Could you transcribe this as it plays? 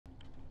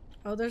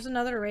Oh, there's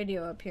another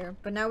radio up here.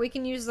 But now we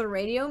can use the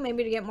radio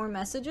maybe to get more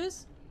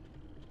messages?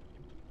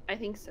 I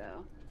think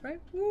so. Right?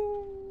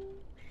 Woo.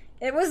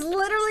 It was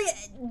literally...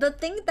 The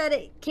thing that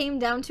it came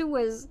down to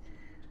was...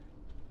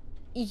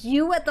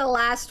 you at the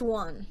last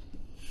one.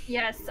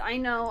 Yes, I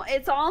know.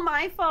 It's all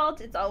my fault.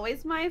 It's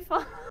always my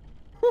fault.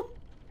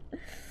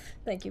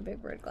 Thank you,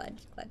 Big Bird. Glad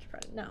you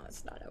brought it. No,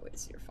 it's not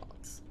always your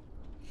fault.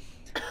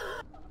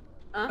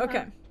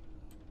 Okay.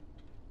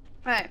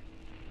 Alright.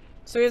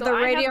 So we have the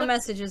radio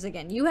messages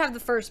again. You have the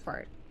first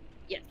part.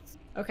 Yes.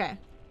 Okay.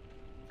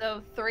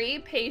 So 3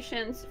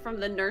 patients from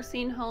the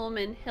nursing home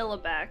in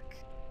Hillebeck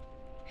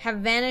have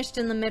vanished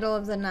in the middle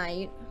of the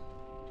night.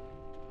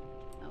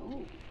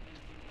 Oh.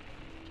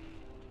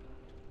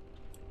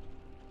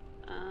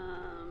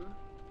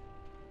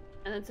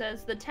 And it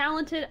says, the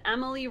talented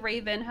Emily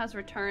Raven has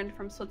returned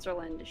from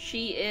Switzerland.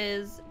 She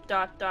is ...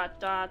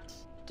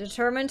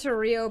 determined to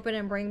reopen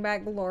and bring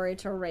back glory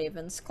to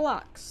Raven's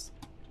clocks.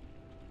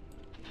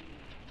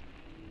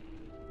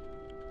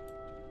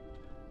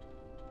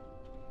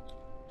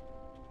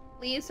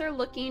 Police are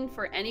looking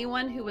for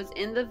anyone who was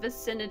in the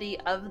vicinity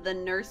of the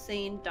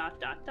nursing ...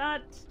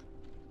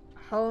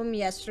 home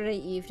yesterday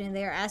evening.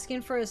 They are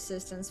asking for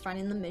assistance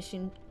finding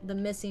the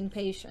missing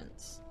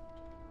patients.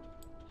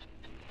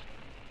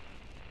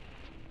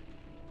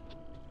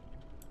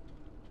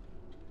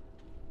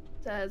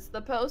 Says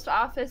the post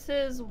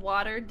office's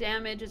water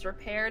damage is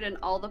repaired and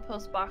all the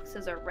post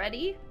boxes are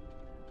ready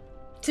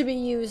to be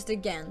used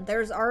again.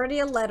 There's already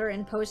a letter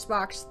in post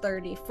box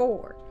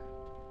 34.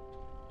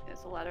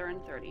 There's a letter in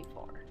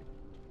 34.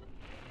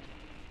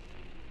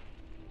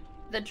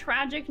 The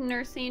tragic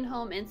nursing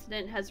home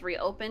incident has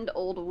reopened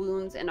old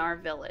wounds in our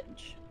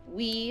village.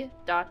 We ...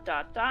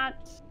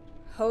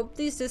 hope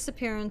these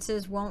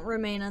disappearances won't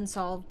remain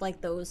unsolved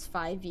like those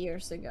 5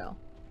 years ago.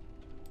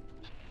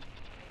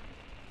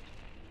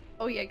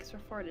 Oh yeah, because we're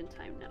forward in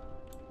time now.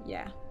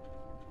 Yeah.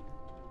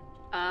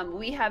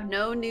 We have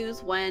no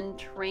news when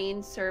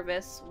train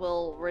service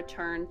will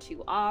return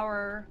to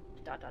our ...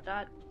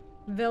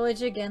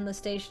 Village again. The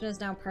station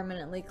is now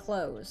permanently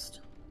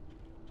closed.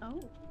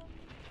 Oh.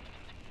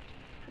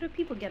 How do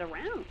people get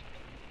around?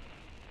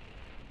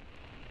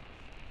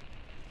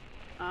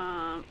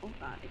 Oh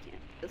god, I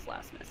can't. This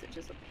last message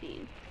is a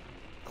pain.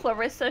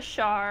 Clarissa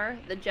Shar,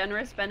 the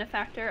generous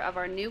benefactor of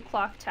our new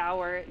clock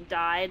tower,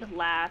 died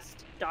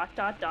last ...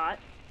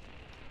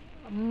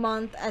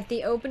 month. At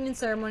the opening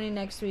ceremony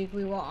next week,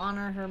 we will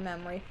honor her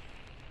memory.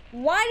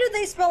 Why do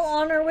they spell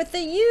honor with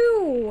a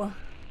U?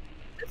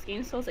 This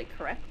game spells it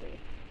correctly.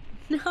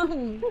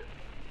 No.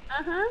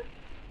 Uh-huh.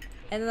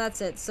 And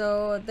that's it.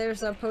 So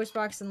there's a post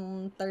box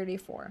in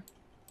 34.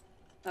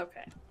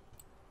 Okay.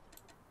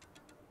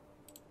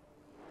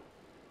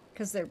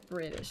 Because they're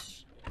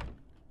British.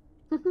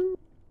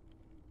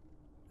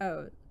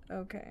 Oh,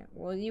 okay.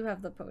 Well, you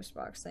have the post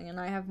box thing, and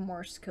I have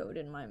Morse code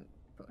in my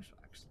post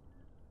box.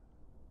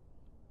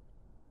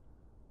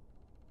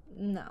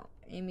 No,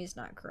 Amy's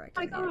not correct.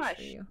 Oh my gosh.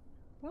 For you.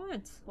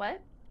 What?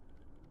 What?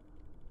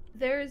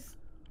 There's...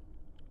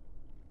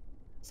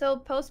 So,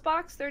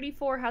 postbox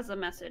 34 has a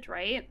message,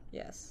 right?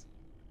 Yes.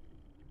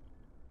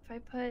 If I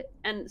put...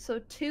 And so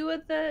 2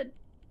 of the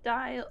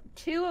dial...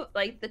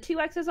 the 2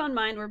 X's on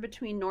mine were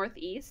between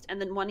northeast, and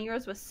then 1 of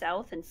yours was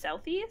south and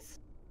southeast?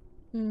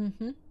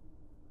 Mm-hmm.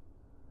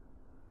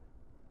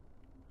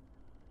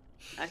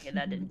 Okay,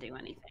 that didn't do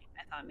anything.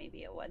 I thought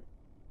maybe it would.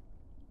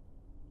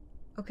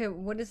 Okay,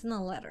 what is in the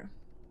letter?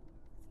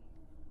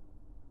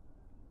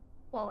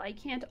 Well, I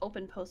can't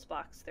open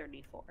postbox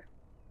 34.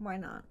 Why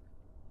not?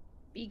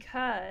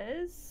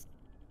 Because...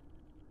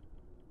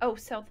 Oh,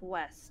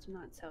 southwest,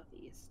 not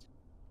southeast.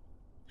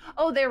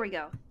 Oh, there we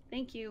go.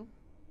 Thank you.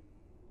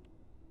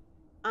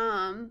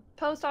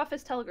 Post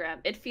office telegram.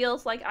 It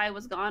feels like I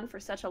was gone for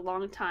such a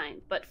long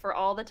time, but for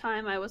all the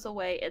time I was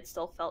away, it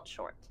still felt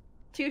short.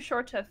 Too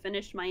short to have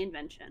finished my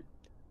invention.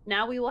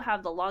 Now we will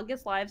have the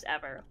longest lives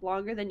ever,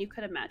 longer than you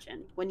could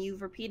imagine. When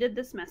you've repeated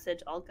this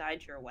message, I'll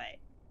guide your way.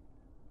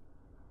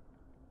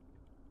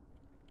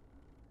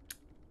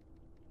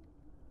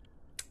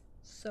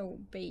 So,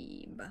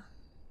 babe.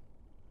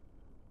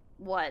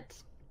 What?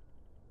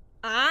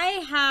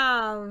 I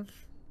have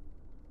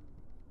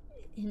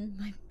in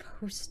my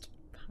post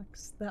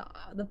box the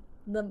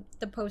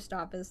post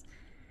office.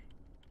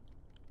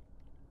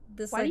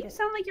 This, Why do you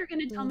sound like you're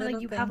gonna tell me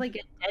like you have like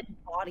a dead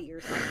body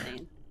or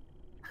something?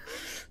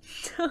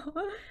 So,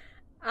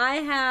 I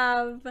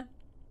have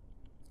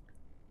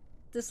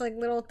this like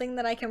little thing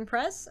that I can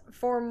press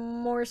for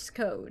Morse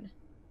code.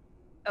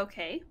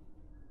 Okay.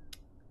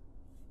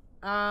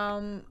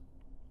 And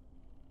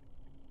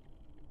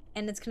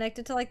it's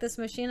connected to like this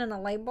machine and a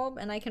light bulb,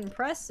 and I can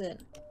press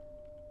it.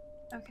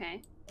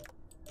 Okay.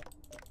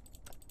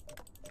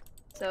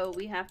 So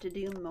we have to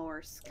do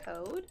Morse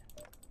code.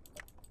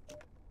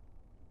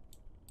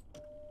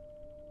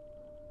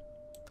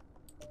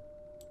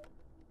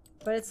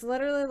 But it's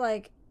literally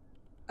like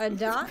a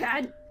dot.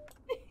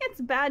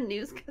 It's bad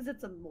news because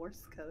it's a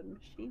Morse code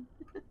machine.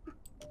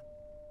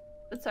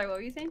 But sorry, what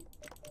were you saying?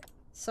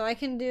 So I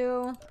can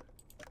do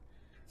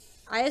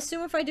I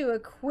assume if I do a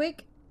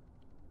quick...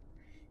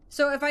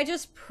 So if I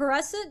just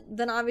press it,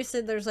 then obviously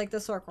there's like the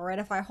circle, right?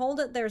 If I hold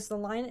it, there's the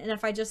line, and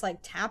if I just like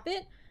tap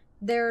it,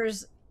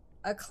 there's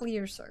a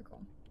clear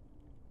circle.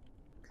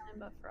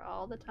 But for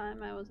all the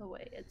time I was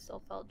away, it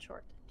still felt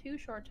short. Too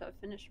short to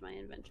finish my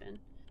invention.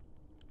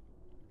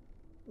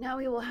 Now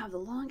we will have the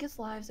longest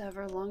lives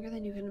ever, longer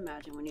than you can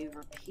imagine. When you've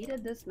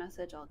repeated this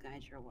message, I'll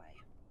guide your way.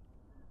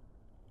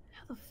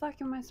 How the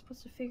fuck am I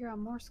supposed to figure out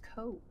Morse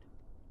code?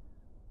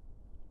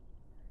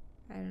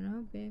 I don't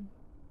know, babe.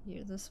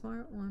 You're the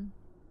smart one.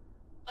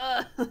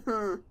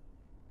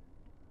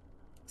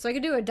 So I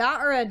could do a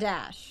dot or a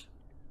dash.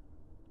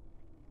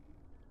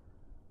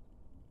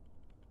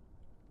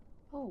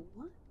 Oh,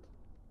 what?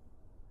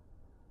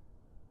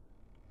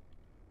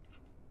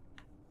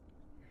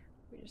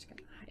 We're just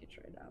gonna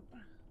hydrate up.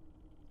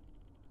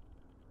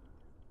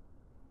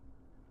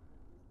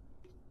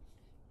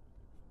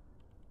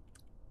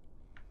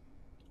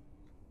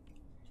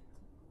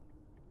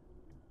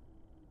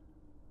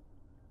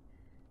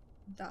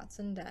 Dots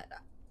and data.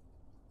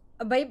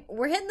 Babe,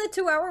 we're hitting the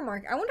 2-hour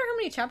mark. I wonder how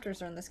many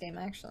chapters are in this game,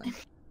 actually.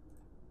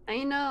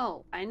 I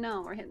know,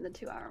 we're hitting the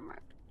 2-hour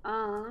mark.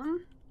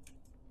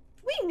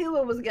 We knew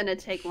it was gonna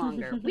take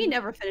longer. We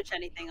never finish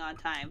anything on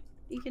time.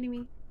 Are you kidding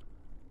me?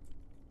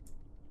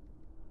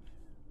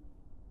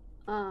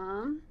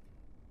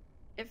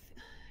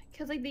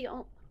 Cause like the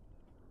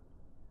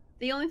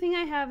only thing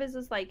I have is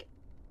this like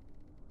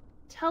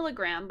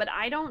Telegram, but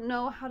I don't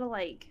know how to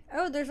like.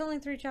 Oh, there's only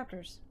 3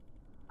 chapters.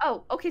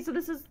 Oh, okay, so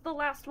this is the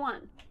last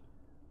one.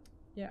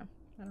 Yeah,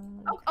 I don't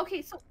know. Oh,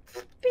 okay, so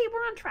babe,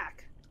 we're on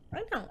track.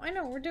 I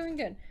know, we're doing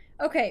good.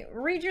 Okay,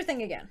 read your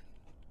thing again.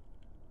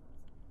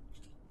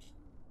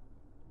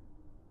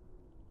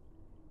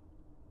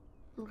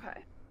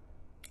 Okay.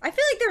 I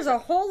feel like there's a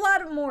whole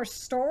lot more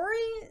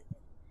story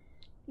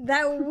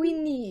that we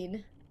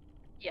need.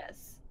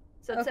 Yes.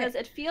 So it says,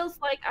 it feels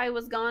like I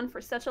was gone for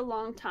such a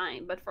long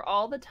time, but for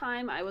all the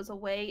time I was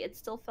away, it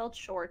still felt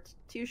short,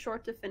 too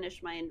short to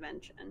finish my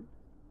invention.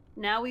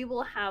 Now we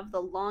will have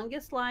the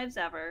longest lives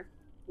ever,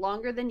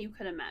 longer than you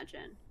could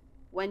imagine.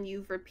 When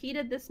you've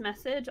repeated this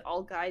message,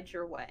 I'll guide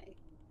your way.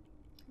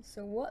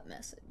 So what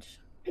message?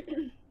 I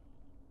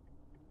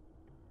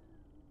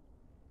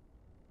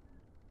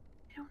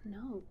don't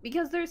know.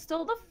 Because there's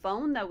still the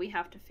phone that we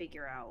have to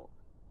figure out.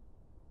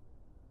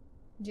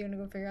 Do you want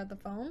to go figure out the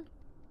phone?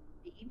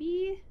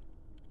 Maybe?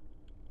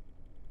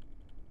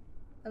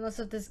 Unless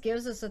if this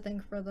gives us a thing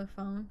for the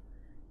phone.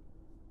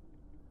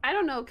 I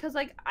don't know, because,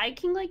 like, I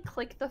can, like,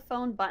 click the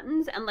phone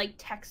buttons and, like,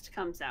 text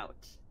comes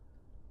out.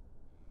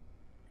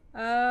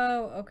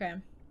 Oh, okay.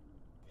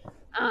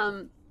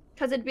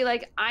 Because it'd be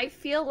like, I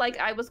feel like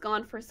I was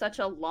gone for such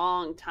a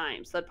long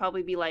time. So that'd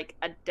probably be, like,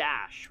 a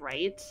dash,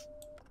 right?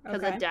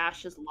 Because a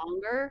dash is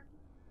longer.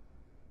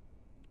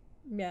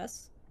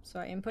 Yes. So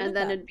I input and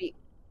then that. It'd be...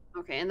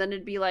 Okay, and then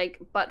it'd be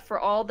like, but for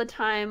all the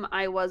time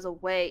I was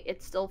away,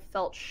 it still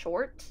felt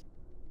short.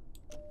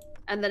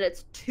 And then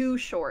it's too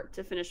short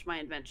to finish my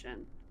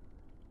invention.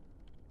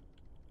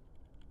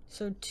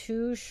 So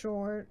too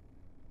short.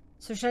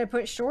 So should I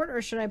put short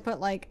or should I put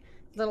like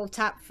little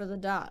tap for the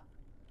dot?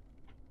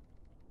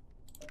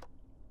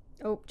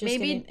 Oh, just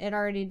kidding. It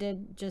already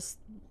did just...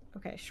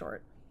 Okay,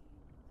 short.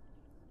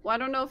 Well, I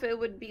don't know if it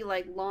would be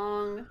like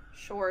long,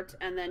 short,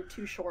 and then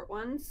 2 short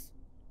ones.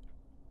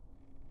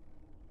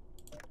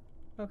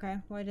 Okay,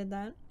 why did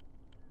that?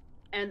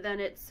 And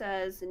then it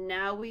says,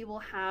 now we will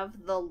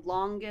have the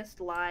longest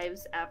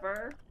lives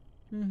ever.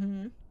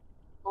 Mm-hmm.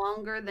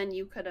 Longer than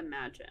you could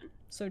imagine.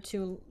 So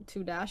two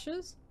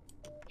dashes?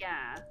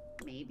 Yeah,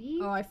 maybe?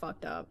 Oh, I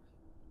fucked up.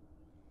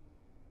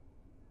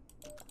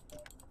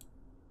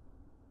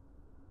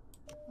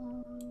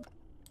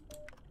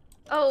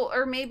 Oh,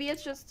 or maybe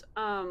it's just,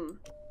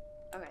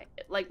 okay,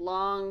 like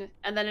long,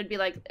 and then it'd be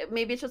like,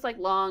 maybe it's just like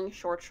long,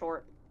 short,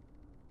 short,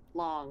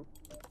 long.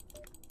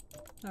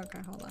 Okay,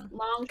 hold on.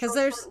 Long,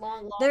 because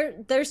long,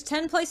 long. There's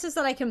 10 places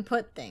that I can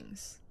put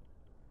things.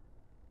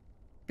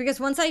 Because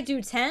once I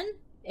do 10,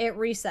 it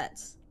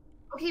resets.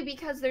 Okay,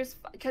 because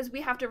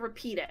we have to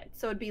repeat it.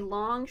 So it'd be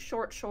long,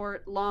 short,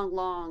 short, long,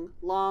 long,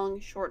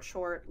 long, short,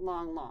 short,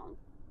 long, long.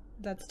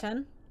 That's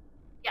 10?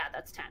 Yeah,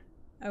 that's 10.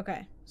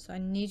 Okay, so I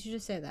need you to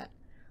say that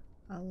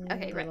a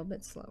little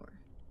bit slower.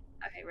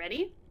 Okay,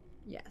 ready?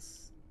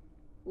 Yes.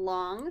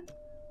 Long.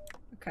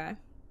 Okay.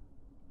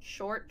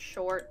 Short,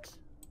 short.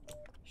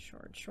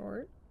 Short,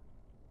 short.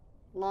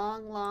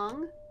 Long,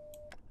 long.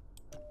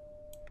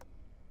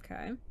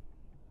 Okay.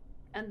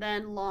 And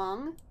then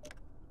long.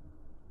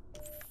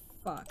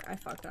 Fuck, I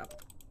fucked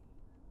up.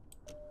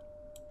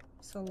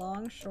 So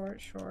long,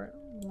 short, short,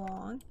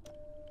 long,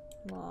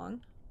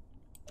 long.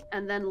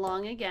 And then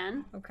long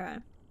again. Okay.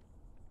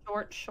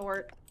 Short,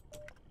 short.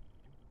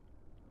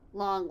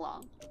 Long,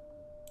 long.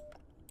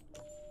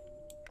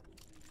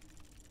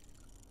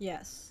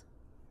 Yes.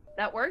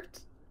 That worked?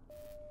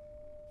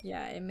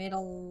 Yeah, it made a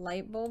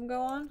light bulb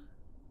go on.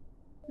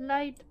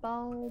 Light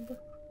bulb.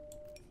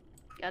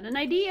 Got an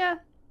idea.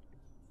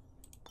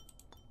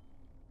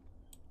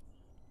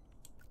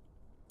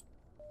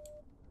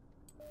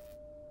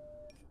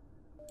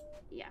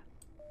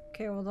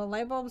 Okay, well the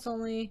light bulb's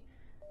only...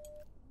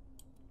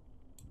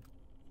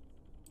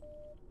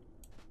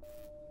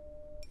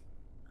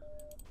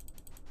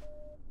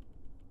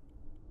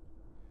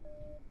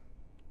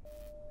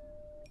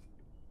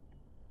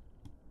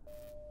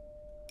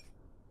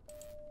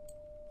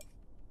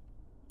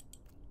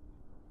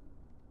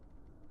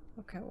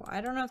 Okay, well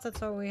I don't know if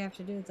that's all we have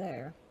to do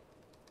there.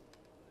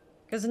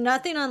 Because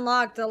nothing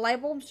unlocked. The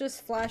light bulb's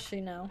just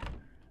flashing now.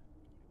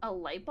 A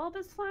light bulb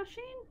is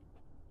flashing?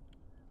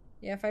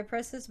 Yeah, if I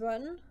press this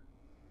button.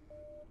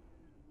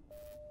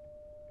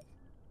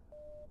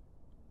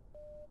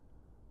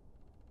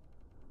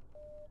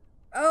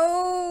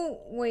 Oh,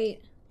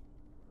 wait.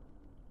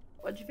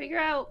 What'd you figure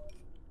out?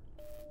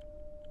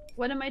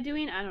 What am I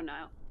doing? I don't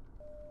know.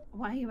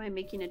 Why am I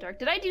making it dark?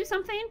 Did I do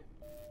something?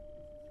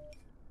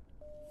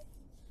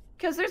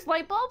 Because there's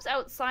light bulbs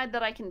outside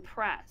that I can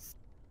press.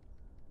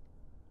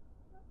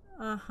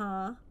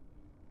 Uh-huh.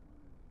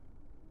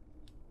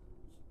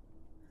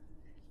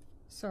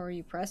 So are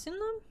you pressing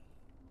them?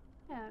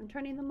 Yeah, I'm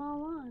turning them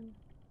all on.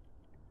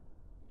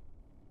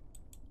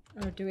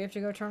 Or do we have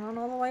to go turn on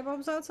all the light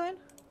bulbs outside?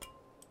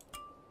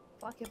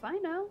 Fuck if I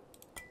know.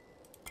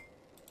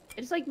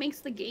 It just like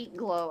makes the gate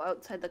glow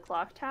outside the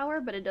clock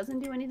tower, but it doesn't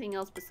do anything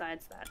else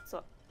besides that.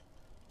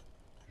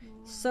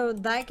 So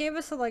that gave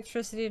us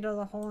electricity to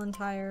the whole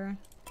entire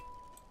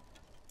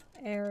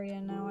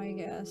area now, I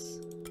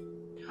guess.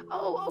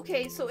 Oh,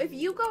 okay. So if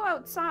you go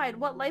outside,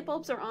 what light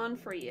bulbs are on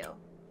for you?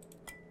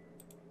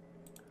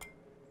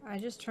 I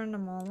just turned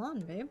them all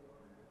on, babe.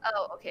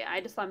 Oh, okay.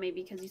 I just thought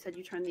maybe because you said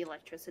you turned the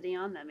electricity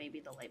on, that maybe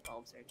the light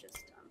bulbs are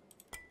just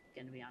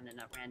going to be on in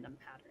a random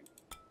pattern.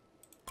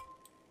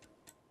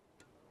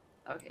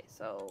 Okay,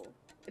 so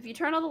if you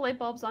turn all the light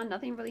bulbs on,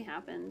 nothing really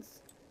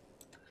happens.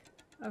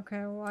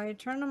 Okay, well I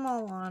turned them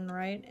all on,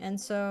 right? And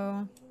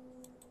so...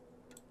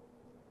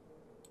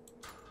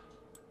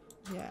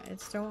 yeah,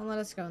 it still won't let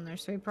us go in there,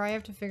 so we probably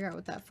have to figure out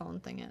what that phone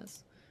thing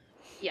is.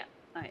 Yeah,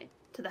 alright.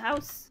 To the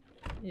house.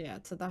 Yeah,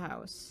 to the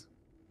house.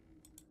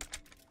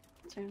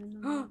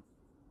 Turn them on.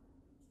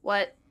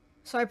 What?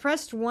 So I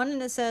pressed 1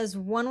 and it says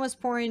 1 was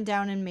pouring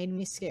down and made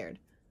me scared.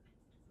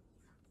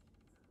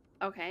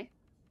 Okay.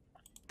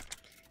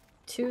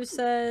 2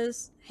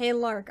 says, hey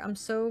Lark, I'm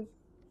so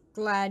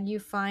glad you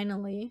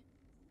finally...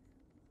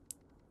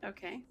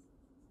 Okay.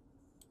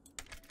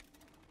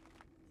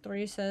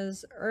 3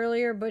 says,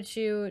 earlier but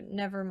you,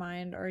 never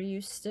mind, are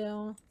you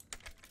still...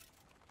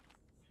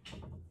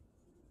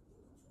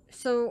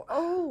 So...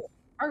 Oh,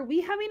 are we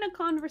having a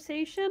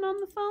conversation on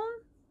the phone?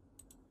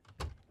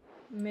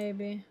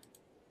 Maybe.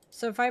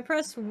 So if I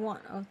press 1...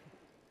 oh.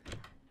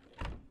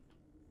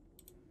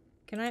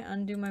 Can I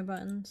undo my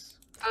buttons?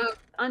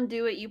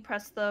 Undo it, you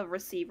press the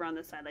receiver on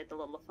the side, like the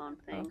little phone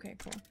thing. Okay,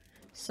 cool.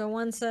 So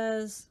 1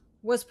 says,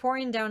 was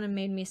pouring down and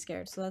made me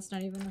scared, so that's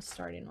not even a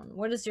starting one.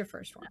 What is your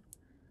first one?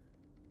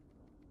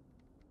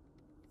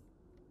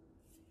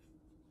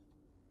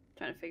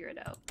 Trying to figure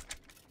it out.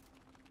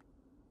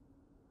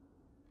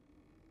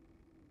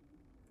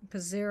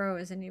 Because 0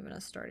 isn't even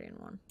a starting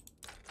one.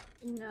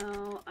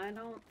 No, I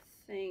don't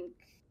think...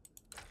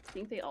 I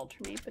think they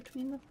alternate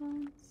between the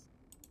phones.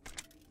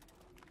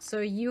 So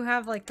you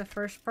have like the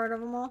first part of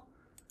them all?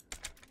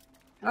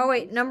 Oh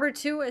wait, number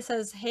 2 it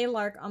says, hey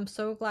Lark, I'm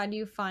so glad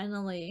you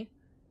finally...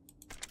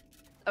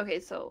 Okay,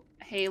 so,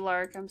 hey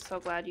Lark, I'm so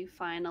glad you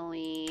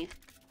finally...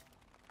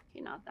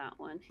 Okay, not that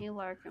one. Hey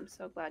Lark, I'm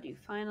so glad you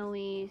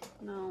finally...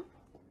 No.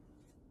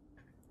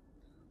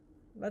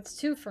 That's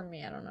 2 for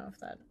me, I don't know if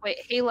that... Wait,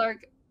 hey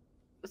Lark...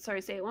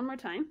 Sorry, say it one more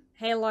time.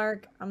 Hey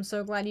Lark, I'm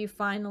so glad you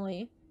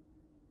finally...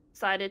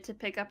 Decided to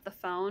pick up the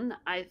phone.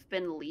 I've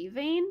been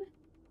leaving.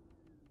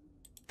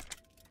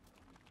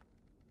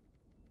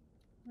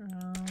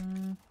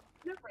 I'm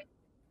gonna write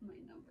my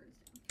numbers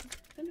down.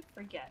 I'm gonna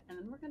forget, and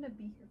then we're gonna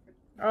be here for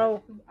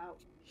 2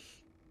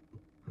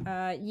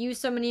 hours. You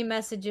so many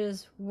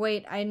messages.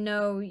 Wait, I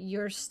know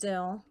you're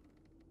still...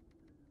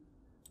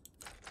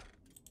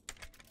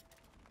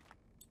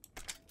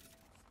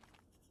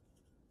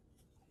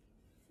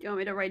 Do you want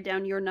me to write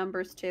down your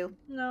numbers too?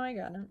 No, I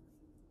got it.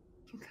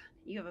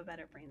 You have a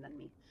better brain than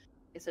me.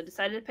 Okay, so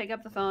decided to pick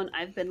up the phone.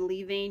 I've been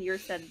leaving.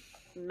 Yours said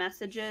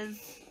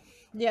messages.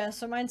 Yeah,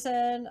 so mine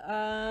said,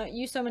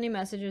 you so many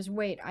messages.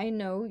 Wait, I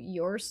know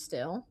you're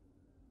still...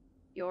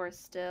 You're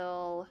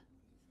still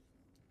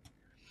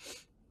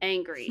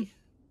angry.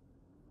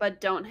 But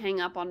don't hang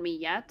up on me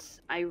yet.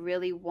 I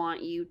really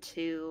want you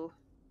to...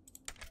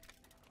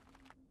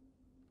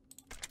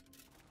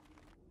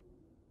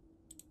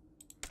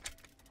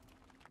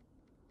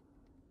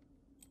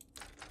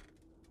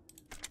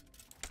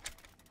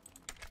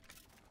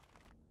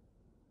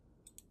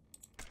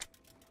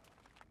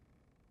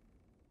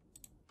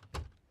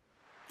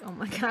 Oh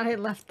my god, I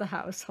left the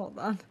house. Hold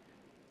on.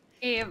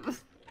 Abe.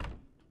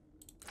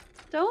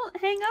 Don't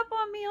hang up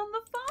on me on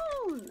the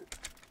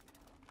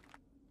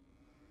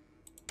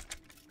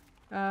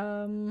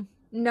phone.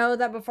 Know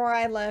that before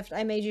I left,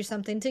 I made you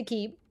something to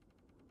keep.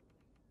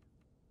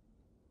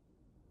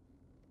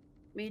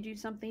 Made you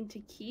something to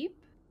keep?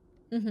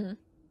 Mm-hmm.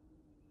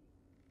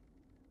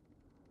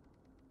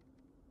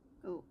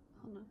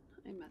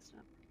 I messed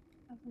up.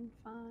 7,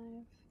 5.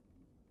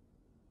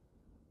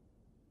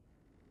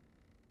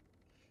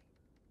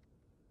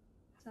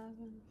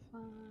 Seven,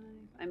 5.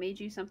 I made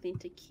you something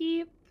to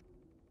keep.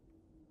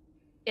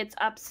 It's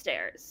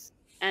upstairs.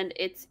 And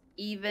it's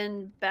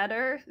even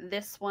better.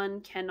 This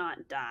one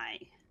cannot die.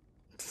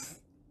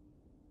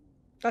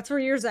 That's where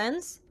yours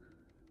ends?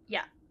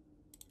 Yeah.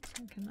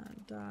 I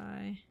cannot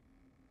die.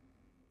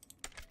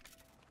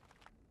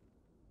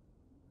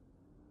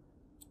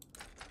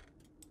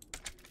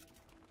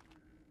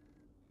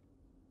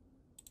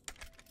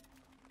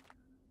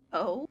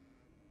 Oh.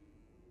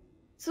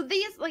 So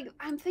these, like,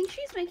 I think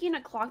she's making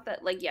a clock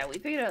that, like, yeah, we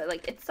figured out,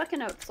 like, it's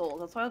sucking out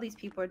souls. That's why all these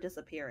people are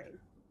disappearing.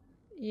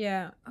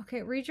 Yeah.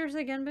 Okay, read yours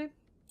again, babe.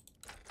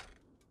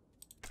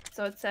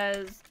 So it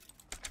says,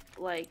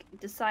 like,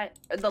 decide,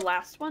 the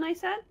last one I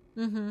said?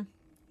 Mm-hmm.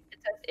 It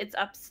says it's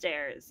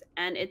upstairs,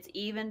 and it's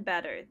even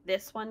better.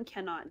 This one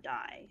cannot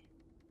die.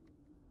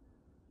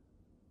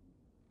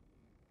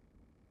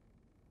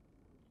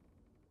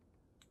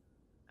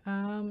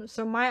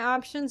 So my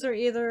options are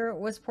either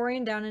was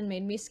pouring down and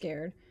made me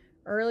scared.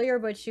 Earlier,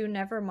 but you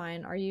never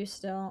mind. Are you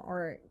still?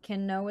 Or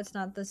can no, it's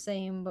not the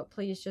same, but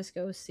please just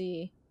go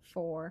see.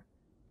 4.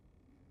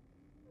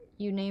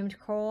 You named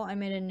Cole. I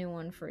made a new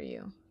one for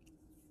you.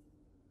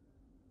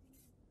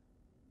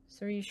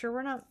 So are you sure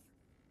we're not?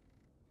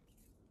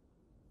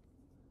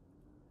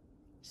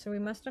 So we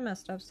must have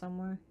messed up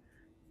somewhere.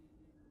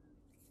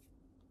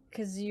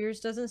 Because yours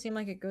doesn't seem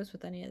like it goes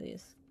with any of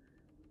these.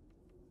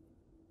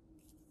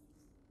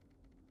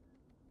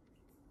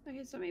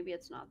 Okay, so maybe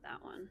it's not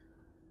that one.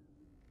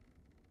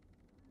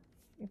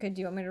 Okay, do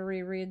you want me to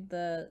reread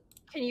the...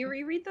 Can you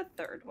reread the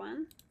third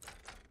one?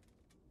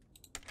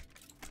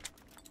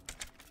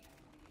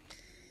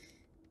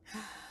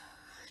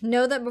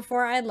 Know that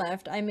before I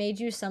left, I made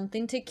you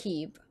something to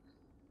keep.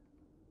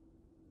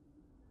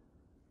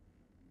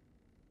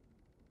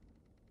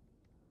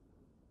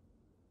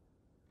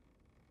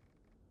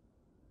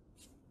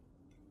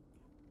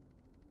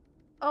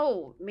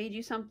 Oh, made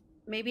you some.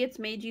 Maybe it's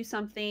made you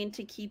something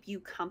to keep you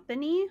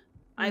company.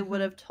 I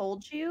would have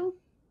told you.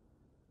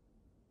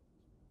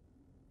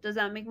 Does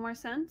that make more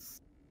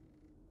sense?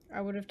 I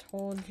would have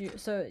told you.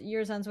 So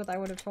yours ends with I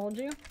would have told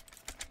you?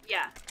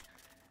 Yeah.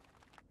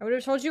 I would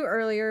have told you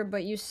earlier,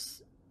 but you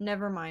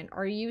never mind.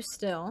 Are you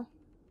still?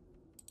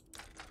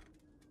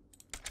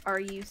 Are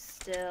you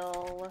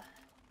still?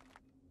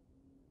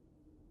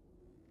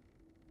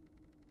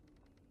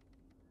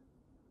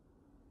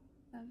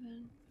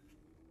 Seven.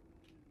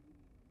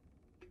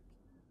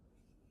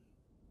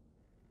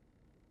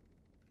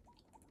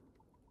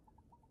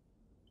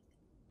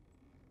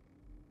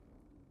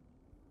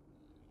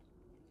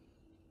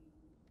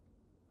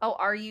 Oh,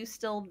 are you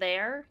still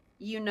there?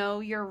 You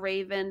know your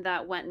raven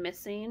that went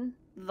missing?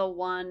 The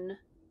one.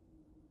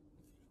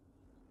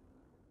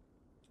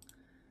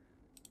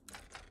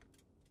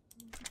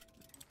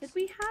 Did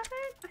we have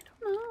it? I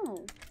don't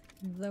know.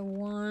 The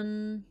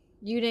one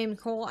you named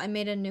Cole, I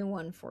made a new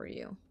one for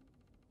you.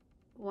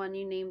 One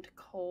you named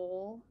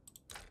Cole.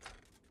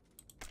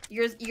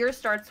 Yours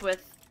starts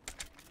with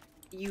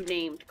you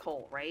named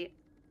Cole, right?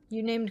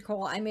 You named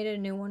Cole, I made a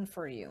new one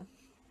for you.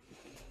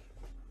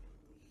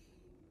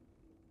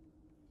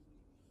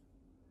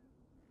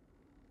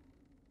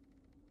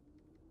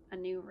 A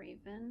new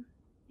raven,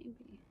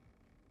 maybe.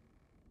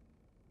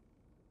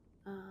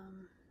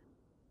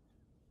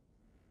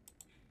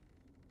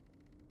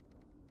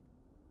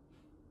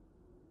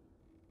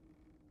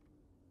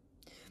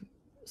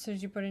 So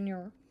did you put in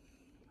your...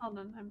 Hold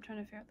on, I'm trying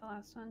to figure out the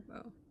last one.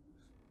 Oh.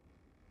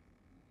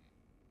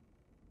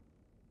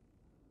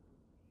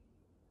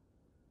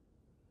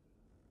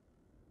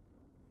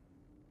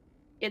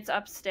 It's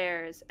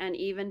upstairs, and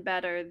even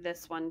better,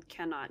 this one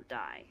cannot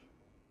die.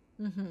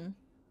 Mm-hmm.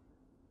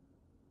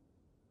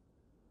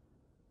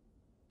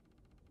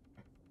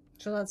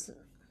 So that's...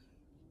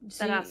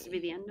 That has to be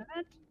the end of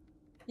it?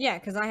 Yeah,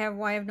 because I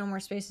have no more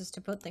spaces to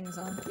put things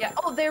on. Yeah,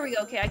 oh, there we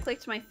go. Okay, I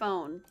clicked my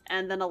phone,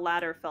 and then a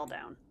ladder fell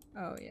down.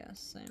 Oh, yeah,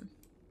 same.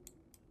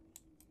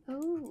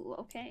 Oh,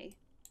 okay.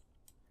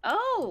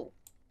 Oh!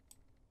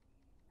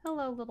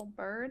 Hello, little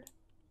bird.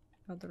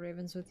 Oh, the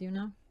raven's with you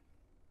now?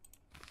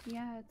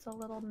 Yeah, it's a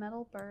little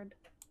metal bird.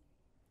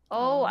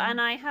 Oh, and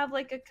I have,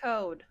 like, a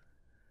code.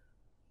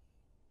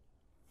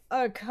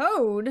 A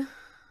code?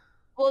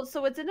 Well,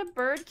 so it's in a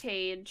bird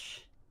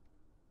cage,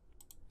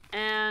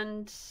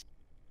 and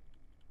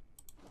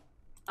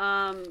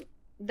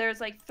there's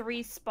like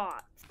 3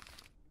 spots.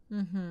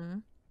 Mm-hmm.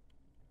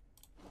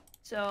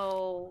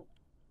 So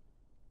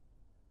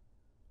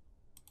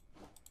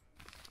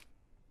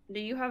do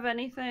you have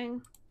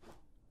anything?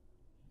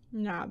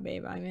 Nah,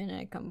 babe, I'm in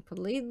a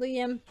completely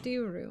empty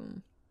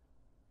room.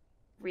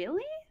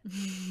 Really?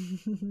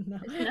 No.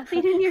 There's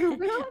nothing in your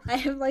room? I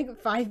have like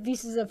 5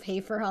 pieces of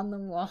paper on the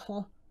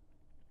wall.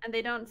 And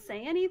they don't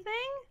say anything?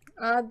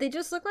 They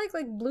just look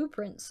like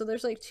blueprints. So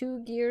there's like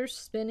 2 gears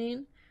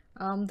spinning.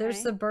 There's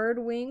Okay. the bird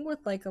wing with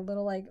like a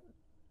little like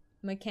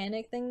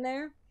mechanic thing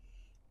there.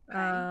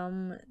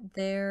 Okay.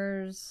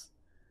 There's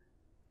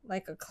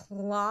like a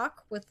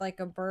clock with like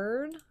a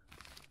bird.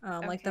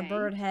 Like the Okay.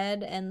 bird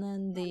head and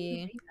then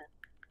the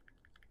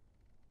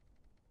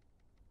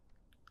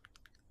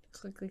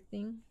click click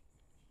thing.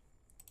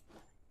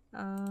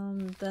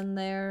 Then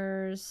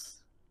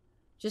there's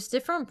just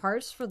different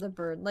parts for the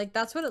bird. Like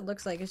that's what it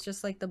looks like. It's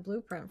just like the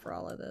blueprint for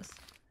all of this.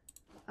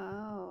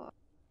 Oh.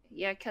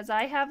 Yeah, because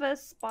I have a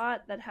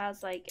spot that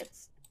has like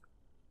it's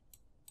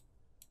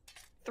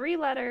 3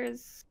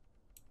 letters.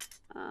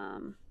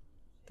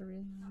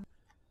 3.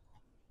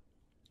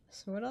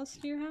 So what else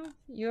do you have?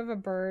 You have a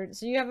bird.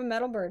 So you have a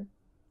metal bird.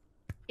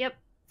 Yep,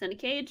 it's in a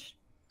cage.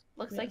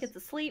 Looks like Yes.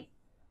 it's asleep.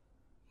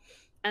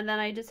 And then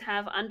I just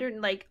have under,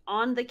 like,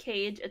 on the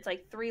cage, it's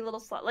like 3 little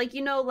slots. Like,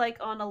 you know, like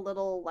on a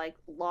little, like,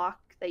 lock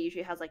that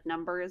usually has, like,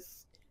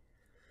 numbers.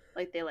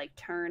 Like, they, like,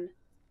 turn.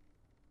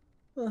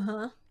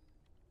 Uh-huh.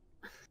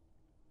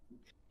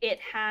 It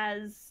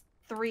has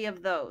 3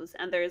 of those.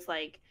 And there's,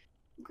 like,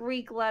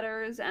 Greek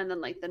letters and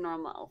then, like, the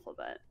normal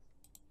alphabet.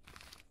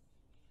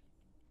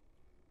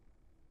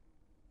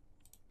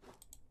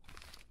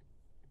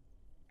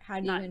 How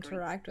do you Not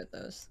interact with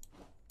those?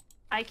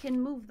 I can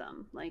move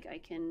them. Like, I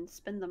can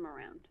spin them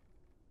around.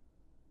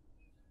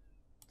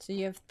 So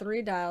you have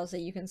 3 dials that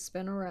you can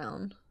spin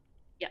around.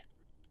 Yeah.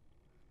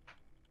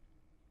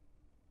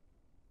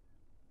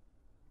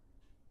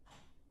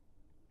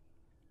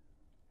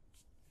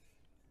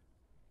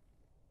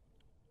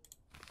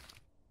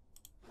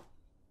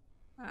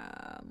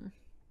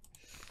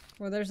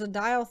 Well, there's a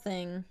dial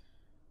thing.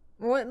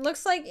 Well, it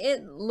looks like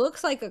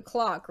a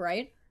clock,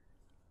 right?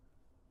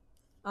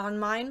 On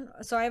mine.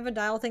 So I have a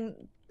dial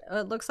thing.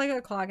 It looks like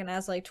a clock and it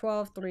has like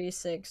 12, 3,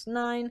 6,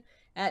 9.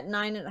 At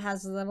 9 it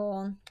has a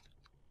little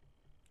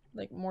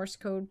like Morse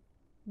code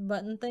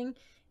button thing.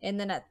 And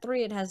then at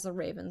 3 it has the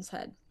raven's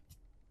head.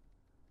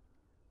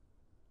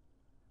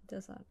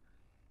 Does that?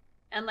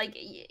 And, like,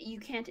 you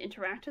can't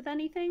interact with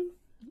anything?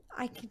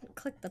 I can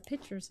click the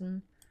pictures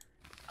and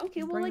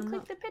Okay, well, bring like, them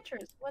click up. the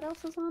pictures. What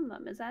else is on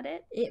them? Is that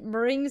it? It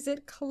brings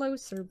it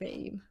closer,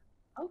 babe.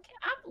 Okay,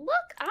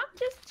 look, I'm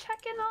just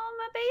checking all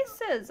my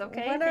bases,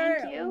 okay?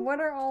 Thank you. What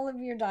are all of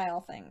your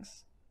dial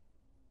things?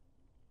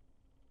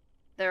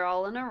 They're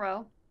all in a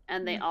row,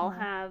 and they all Mhm.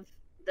 have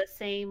the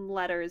same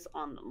letters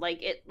on them.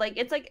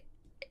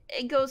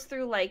 It goes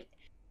through, like,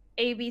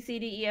 A, B, C,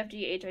 D, E, F,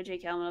 G, H, I, J,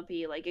 K, L, M, N, O,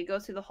 P. Like, it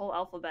goes through the whole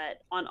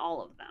alphabet on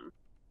all of them.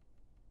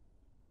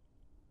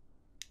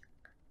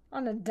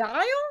 On a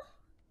dial?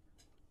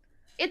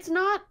 It's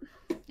not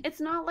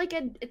like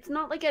a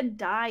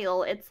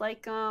dial. It's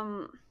like,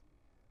 the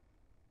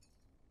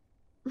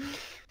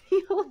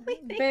only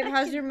thing Babe, I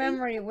how's can your think-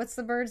 memory? What's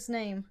the bird's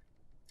name?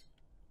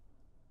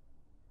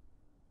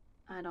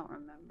 I don't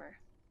remember.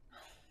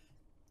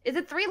 Is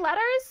it 3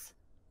 letters?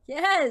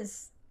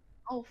 Yes.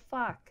 Oh,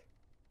 fuck.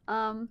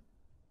 Go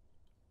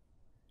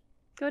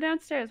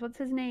downstairs. What's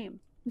his name?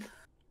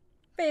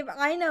 Babe,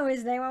 I know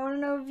his name. I want to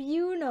know if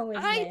you know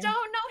his I name.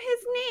 don't know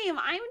his name.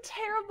 I'm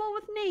terrible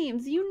with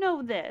names. You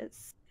know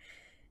this.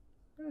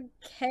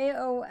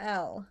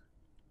 K-O-L.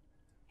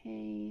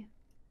 Hey.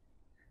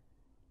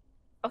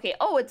 Okay,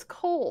 oh, it's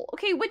Cole.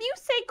 Okay, when you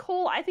say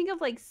Cole, I think of,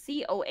 like,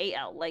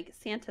 C-O-A-L, like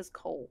Santa's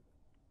Cole.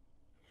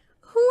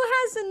 Who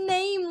has a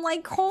name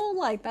like Cole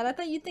like that? I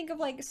thought you'd think of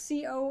like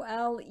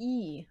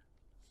C-O-L-E.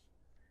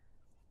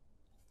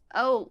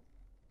 Oh.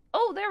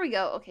 Oh, there we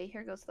go. Okay,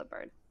 here goes the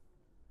bird.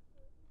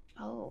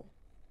 Oh.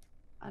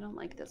 I don't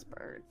like this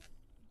bird.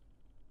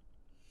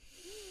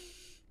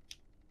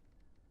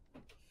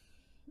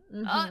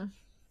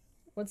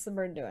 What's the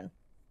bird doing?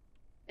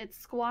 It's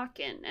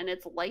squawking, and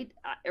its light,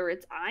 or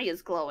its eye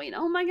is glowing.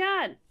 Oh my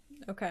god.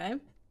 Okay.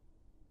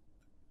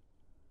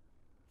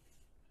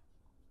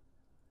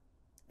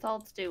 That's all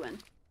it's doing.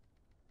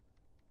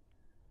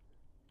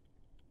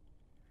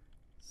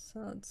 So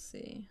let's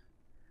see.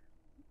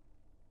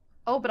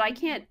 Oh, but I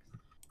can't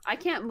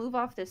move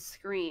off this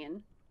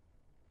screen.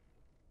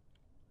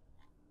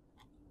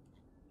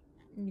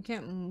 You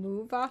can't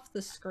move off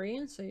the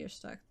screen, so you're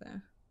stuck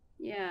there.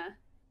 Yeah.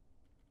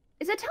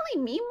 Is it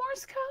telling me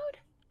Morse code?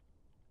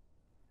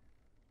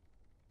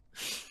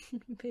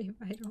 Babe,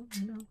 I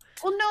don't know.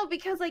 Well, no,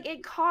 because, like,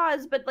 it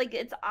caused, but, like,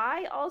 its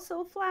eye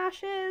also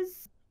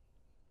flashes.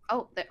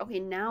 Oh, okay,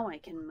 now I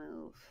can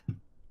move.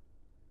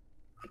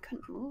 I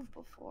couldn't move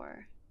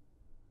before.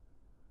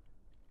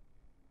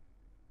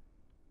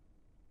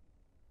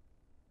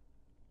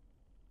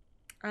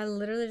 I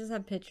literally just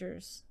have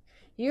pictures.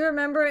 You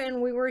remember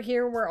and we were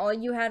here where all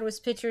you had was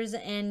pictures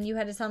and you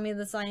had to tell me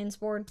the science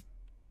board?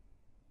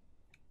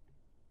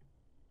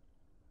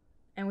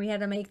 And we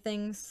had to make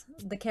things.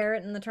 The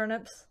carrot and the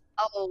turnips.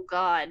 Oh,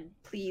 God.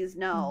 Please,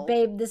 no.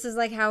 Babe, this is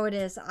like how it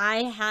is.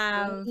 I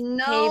have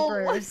No.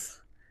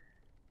 papers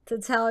to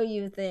tell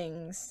you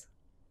things.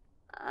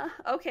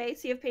 Okay,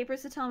 so you have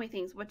papers to tell me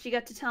things. What you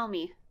got to tell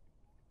me?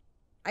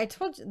 I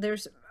told you,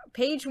 there's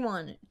page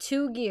 1,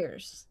 2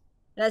 gears.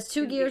 It has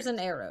 2 gears and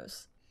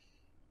arrows.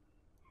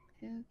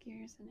 2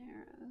 gears and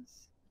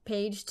arrows.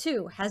 Page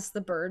 2 has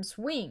the bird's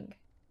wing.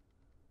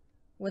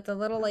 With a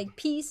little, like,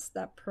 piece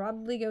that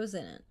probably goes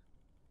in it.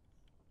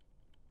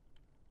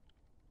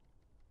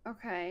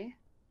 Okay.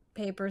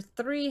 Paper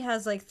 3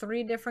 has like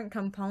 3 different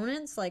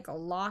components, like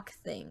lock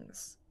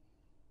things.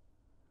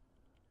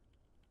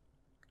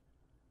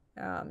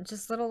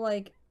 Just little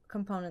like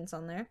components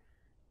on there.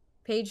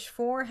 Page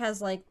 4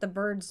 has like the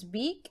bird's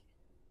beak,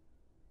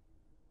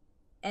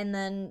 and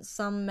then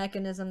some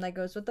mechanism that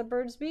goes with the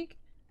bird's beak.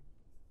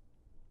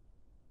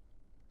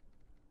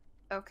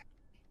 Okay.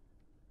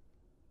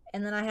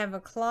 And then I have a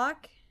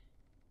clock,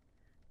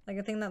 like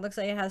a thing that looks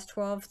like it has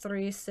 12,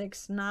 3,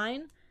 6,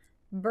 9.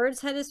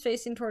 Bird's head is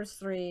facing towards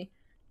 3.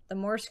 The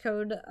Morse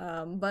code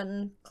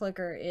button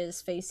clicker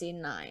is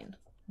facing 9.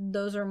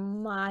 Those are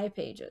my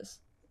pages.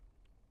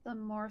 The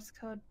Morse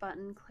code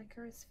button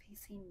clicker is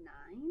facing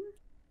 9?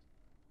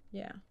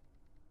 Yeah.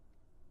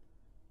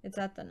 It's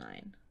at the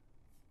 9.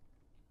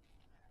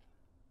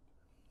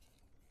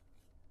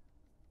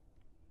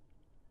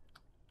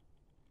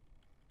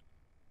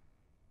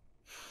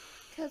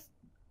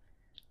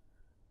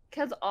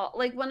 Because all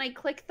like when I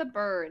click the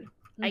bird,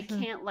 I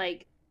can't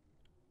like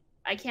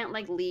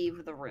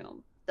leave the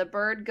room. The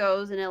bird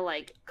goes and it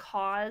like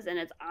caws and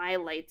its eye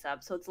lights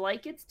up, so it's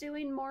like it's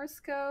doing Morse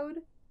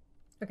code.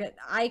 Okay,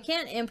 I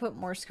can't input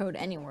Morse code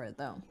anywhere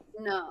though.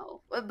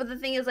 No, but the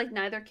thing is, like,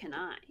 neither can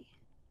I.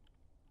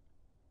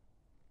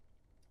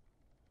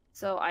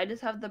 So I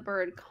just have the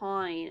bird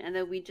cawing, and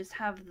then we just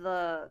have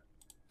the.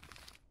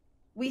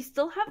 We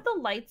still have the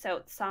lights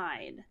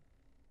outside.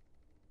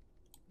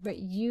 But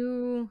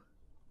you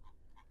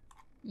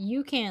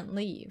can't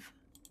leave.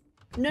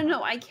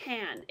 No, I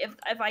can.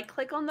 If I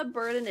click on the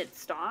bird and it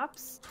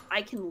stops,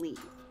 I can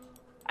leave.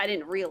 I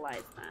didn't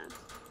realize that.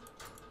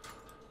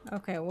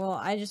 Okay, well,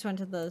 I just went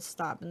to the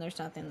stop and there's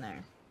nothing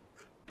there.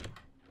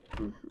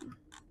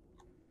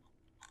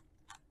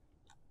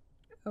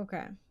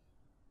 Okay.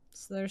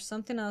 So there's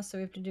something else that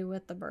we have to do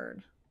with the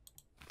bird.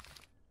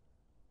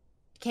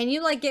 Can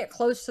you, like, get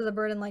close to the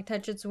bird and, like,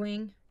 touch its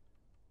wing?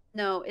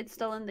 No, it's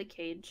still in the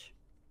cage.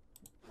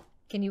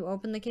 Can you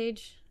open the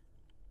cage?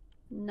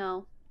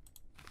 No.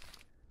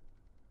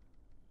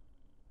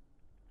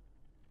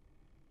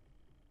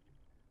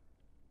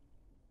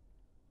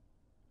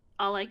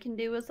 All I can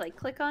do is, like,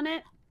 click on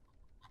it,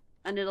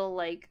 and it'll,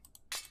 like,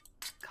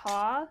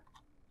 caw.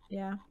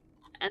 Yeah.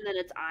 And then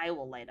its eye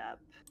will light up.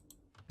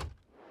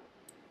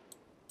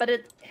 But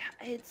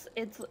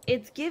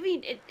it's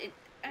giving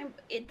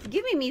it's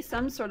giving me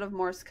some sort of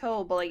Morse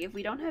code, but like if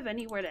we don't have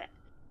anywhere to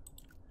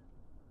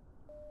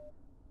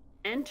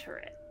enter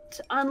it,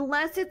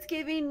 unless it's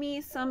giving me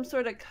some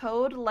sort of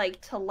code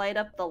like to light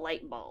up the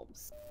light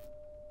bulbs.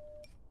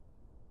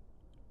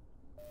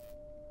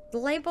 The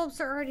light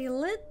bulbs are already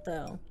lit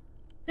though.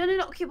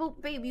 No. Okay, well,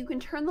 babe, you can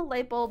turn the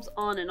light bulbs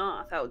on and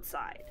off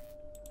outside.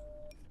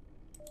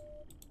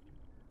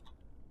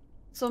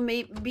 So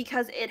maybe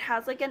because it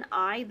has like an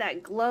eye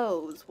that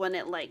glows when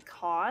it like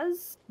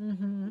caws,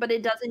 but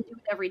it doesn't do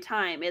it every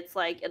time. It's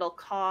like it'll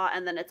caw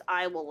and then its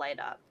eye will light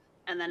up,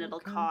 and then it'll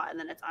caw and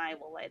then its eye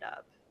will light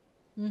up.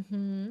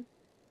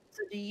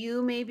 So do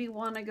you maybe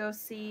want to go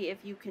see if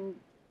you can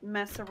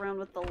mess around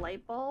with the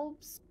light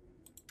bulbs?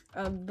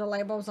 The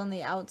light bulbs on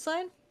the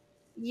outside?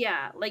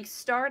 Yeah, like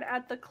start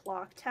at the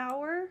clock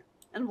tower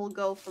and we'll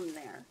go from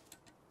there.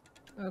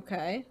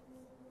 Okay.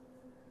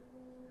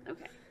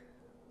 Okay.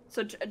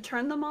 So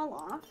turn them all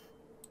off.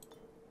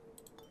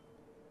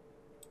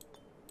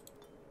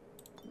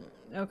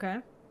 Okay.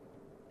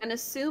 And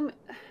assume...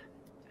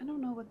 I don't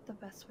know what the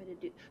best way to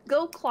do...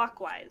 Go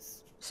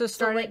clockwise. So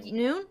start at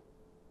noon?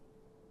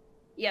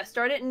 Yeah,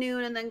 start at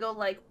noon and then go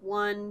like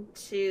 1,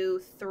 2,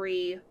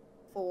 3,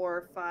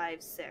 4,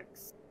 5,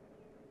 6.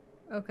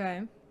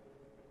 Okay.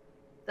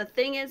 The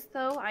thing is,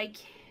 though, I can't...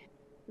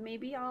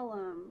 Maybe I'll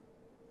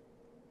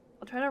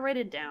try to write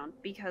it down,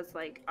 because,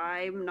 like,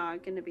 I'm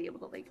not going to be able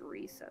to, like,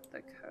 reset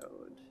the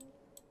code.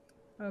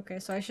 Okay,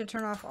 so I should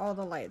turn off all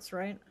the lights,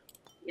 right?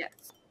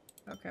 Yes.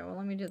 Okay, well,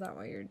 let me do that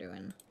while you're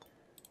doing.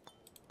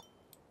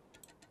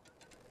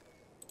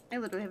 I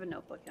literally have a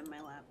notebook in my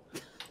lap.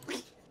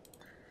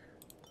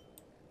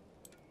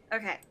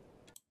 Okay.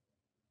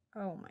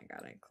 Oh my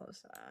god, I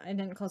closed that. I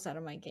didn't close out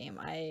of my game.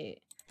 I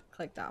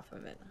clicked off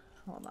of it.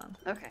 Hold on.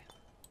 Okay.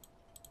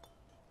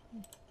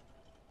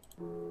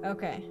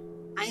 Okay.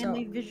 I am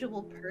a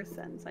visual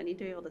person, so I need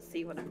to be able to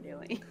see what I'm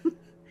doing.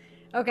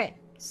 Okay,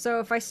 so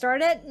if I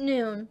start at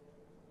noon...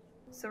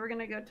 So we're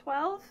gonna go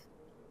 12?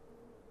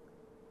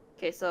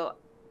 Okay, so...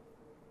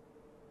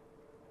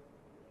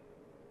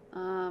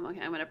 okay,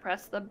 I'm gonna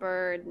press the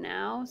bird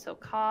now. So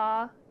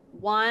caw.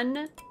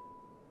 1,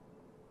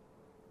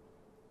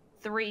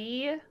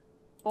 3,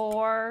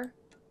 4,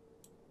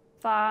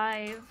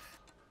 5,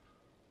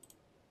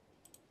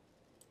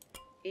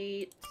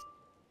 8,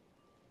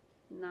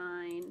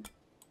 9,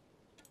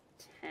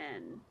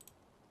 10.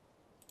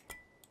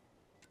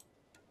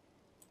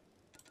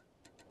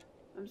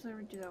 I'm just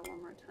gonna do that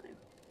one more time.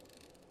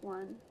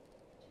 1,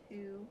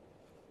 2,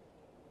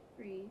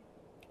 3,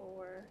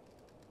 4,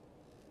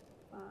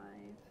 5,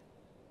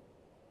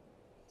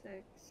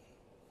 6,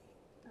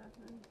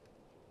 7,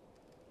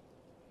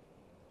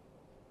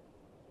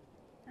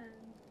 10,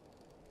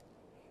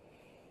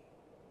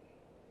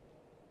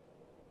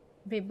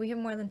 Babe, we have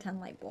more than 10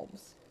 light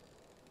bulbs.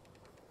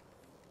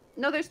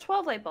 No, there's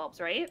 12 light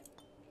bulbs, right?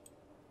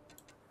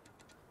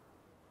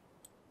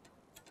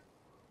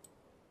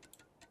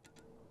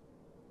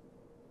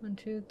 One,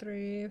 2,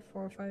 3,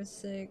 4, 5,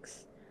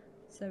 6,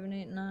 7,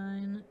 8,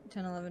 9,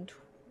 10, 11,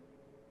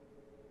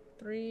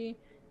 3.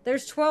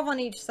 There's 12 on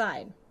each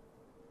side.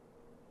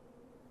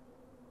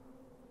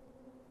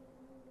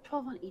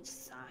 12 on each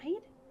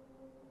side?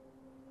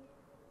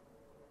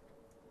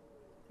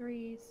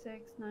 3,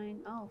 6, 9.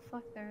 Oh,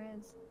 fuck, there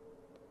is.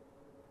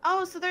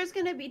 Oh, so there's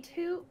gonna be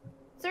two.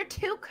 Is there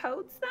 2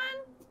 codes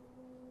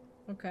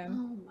then? Okay.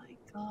 Oh my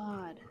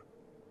god.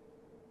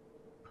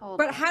 Hold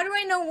But on. how do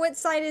I know what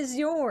side is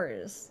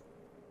yours?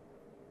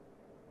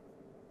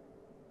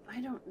 I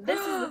don't.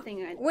 This is the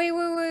thing.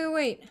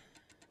 Wait.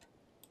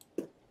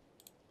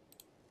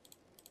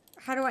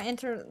 How do I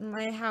enter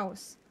my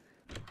house?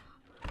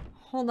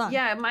 Hold on.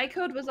 Yeah, my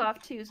code was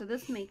off too, so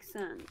this makes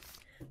sense.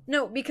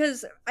 No,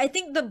 because I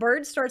think the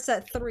bird starts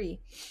at 3.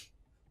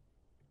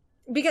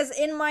 Because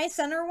in my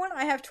center one,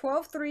 I have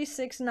 12, 3,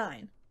 6,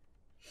 9.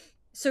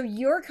 So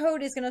your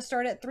code is going to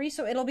start at 3,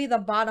 so it'll be the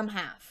bottom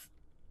half.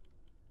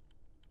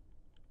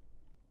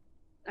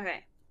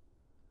 Okay.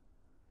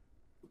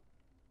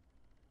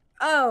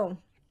 Oh.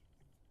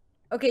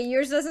 Okay,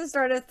 yours doesn't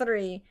start at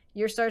 3.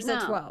 Yours starts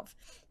at 12.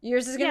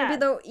 Yours is going to be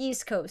the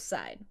East Coast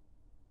side.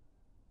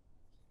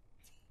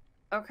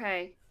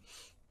 Okay.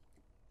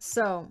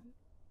 So,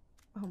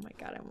 oh my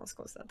god, I almost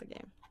closed out the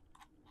game.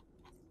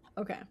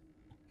 Okay.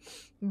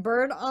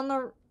 Bird on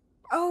the...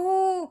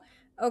 Oh!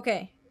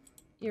 Okay.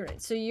 You're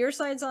right. So your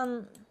side's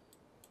on...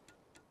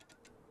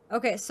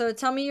 Okay, so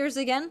tell me yours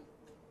again.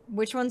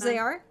 Which ones they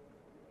are?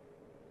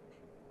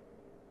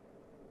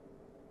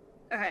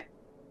 Okay.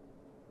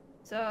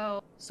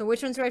 So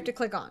which ones do I have to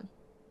click on?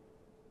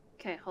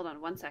 Okay, hold on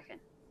 1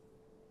 second.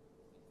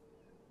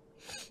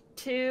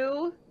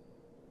 2,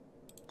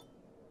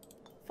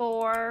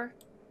 4,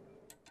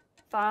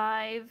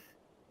 5,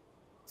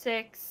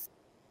 6,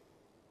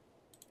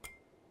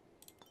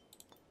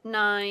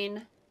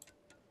 9,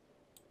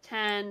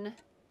 10,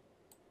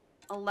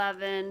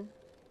 11.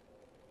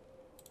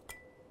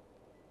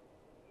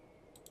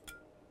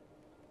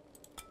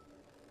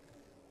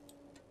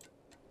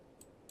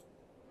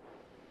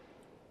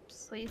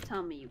 Please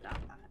tell me you got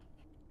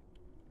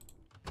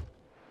that.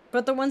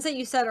 But the ones that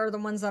you said are the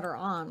ones that are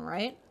on,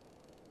 right?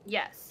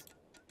 Yes.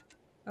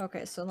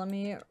 Okay, so let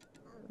me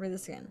read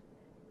this again.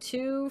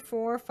 2,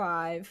 4,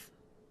 5.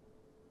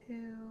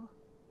 2,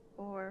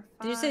 4,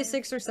 5. Did you say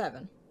 6 or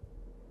 7?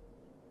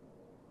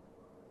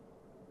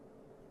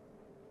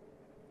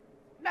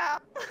 No.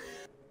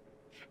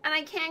 And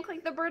I can't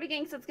click the bird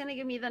again because it's going to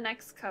give me the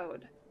next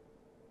code.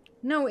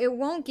 No, it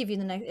won't give you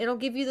the next. It'll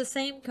give you the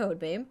same code,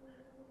 babe.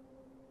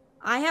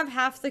 I have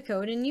half the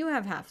code and you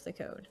have half the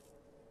code.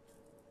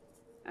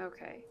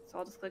 Okay, so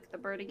I'll just click the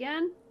bird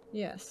again.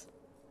 Yes.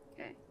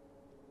 Okay.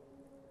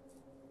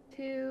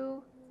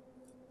 2,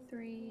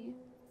 3,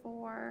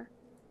 4,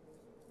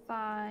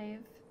 5,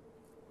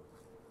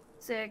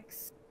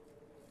 6,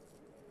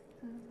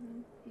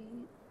 7, 8,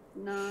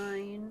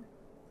 9,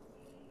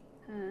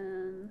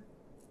 10,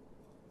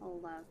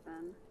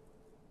 11.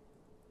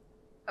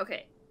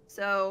 Okay,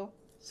 so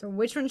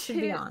which one should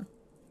be on?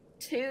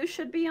 2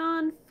 should be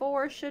on,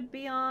 4 should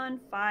be on,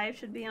 5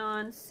 should be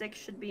on, 6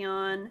 should be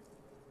on,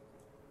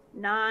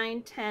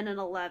 9, 10, and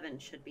 11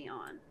 should be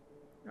on.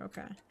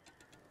 Okay.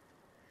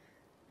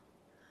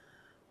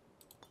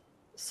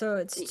 So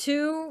it's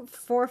 2,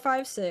 4,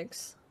 5,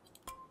 6.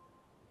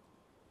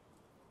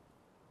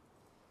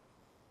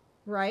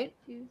 Right?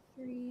 2,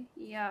 3,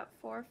 yeah,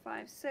 4,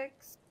 5,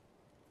 6.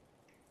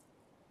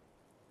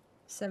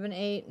 7,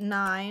 8,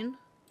 9.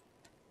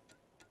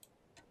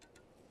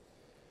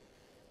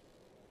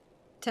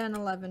 10,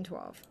 11,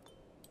 12.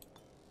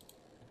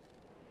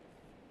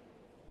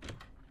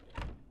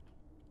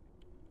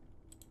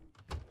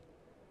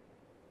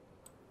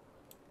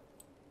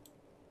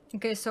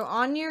 Okay, so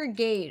on your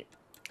gate,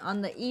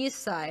 on the east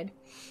side,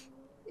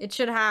 it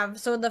should have...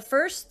 So the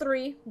first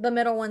 3, the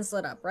middle one's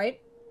lit up, right?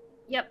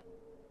 Yep.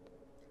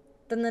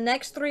 Then the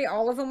next 3,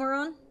 all of them are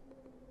on?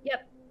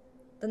 Yep.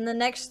 Then the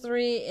next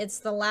 3, it's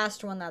the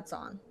last one that's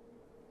on.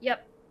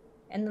 Yep.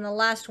 And then the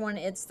last one,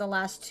 it's the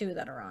last 2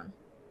 that are on.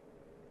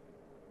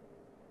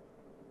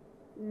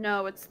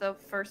 No, it's the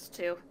first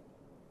 2.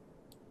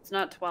 It's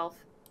not 12.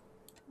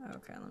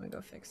 Okay, let me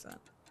go fix that.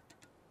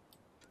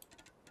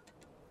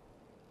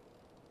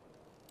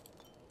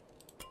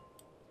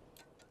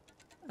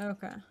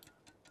 Okay.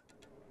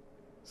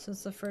 So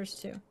it's the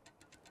first 2.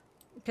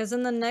 Because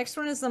then the next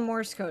one is the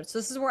Morse code. So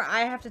this is where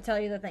I have to tell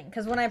you the thing.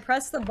 Because when I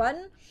press the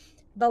button,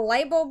 the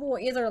light bulb will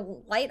either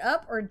light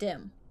up or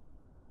dim.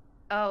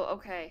 Oh,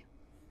 okay.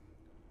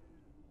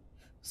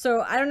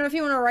 So I don't know if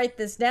you want to write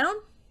this down.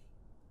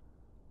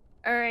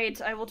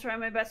 Alright, I will try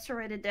my best to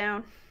write it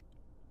down.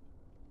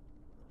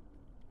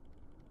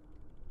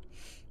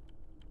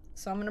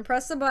 So I'm going to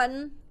press the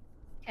button.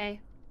 Okay.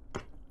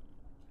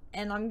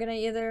 And I'm going to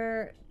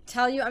either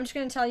tell you... I'm just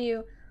going to tell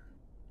you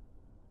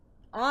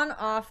on,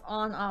 off,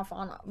 on, off,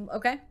 on, off.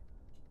 Okay?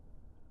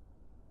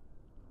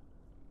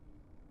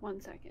 1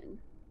 second.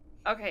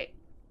 Okay.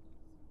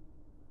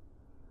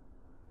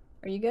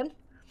 Are you good?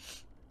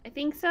 I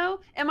think so.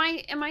 Am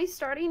I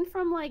starting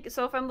from like,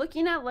 so if I'm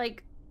looking at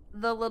like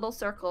the little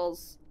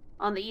circles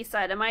on the east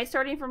side, am I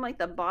starting from like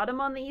the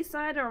bottom on the east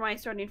side, or am I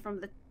starting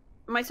from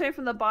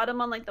the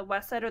bottom on like the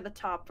west side, or the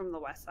top from the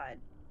west side?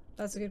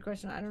 That's a good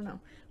question. I don't know.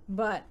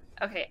 But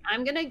Okay,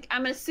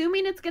 I'm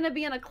assuming it's gonna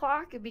be in a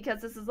clock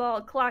because this is all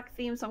a clock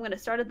theme, so I'm gonna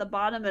start at the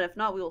bottom, and if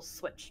not, we will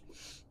switch.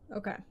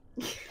 okay.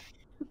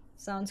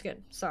 Sounds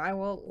good. So I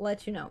will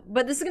let you know.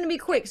 But this is going to be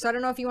quick, so I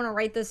don't know if you want to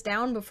write this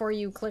down before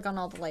you click on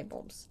all the light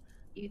bulbs.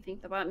 You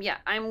think the bottom? Yeah,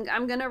 I'm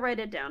gonna write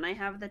it down. I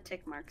have the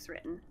tick marks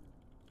written.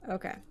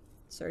 Okay.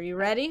 So are you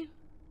ready?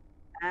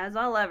 As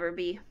I'll ever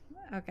be.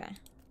 Okay.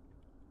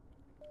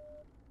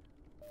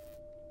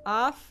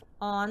 Off,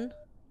 on,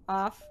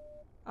 off,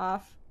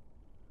 off,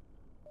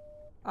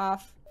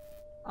 off,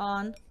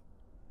 on,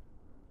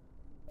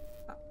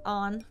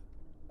 on,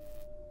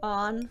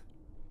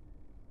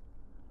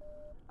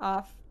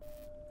 off,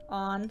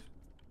 on,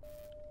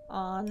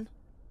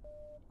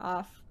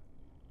 off.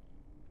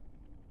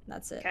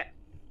 That's it. Okay.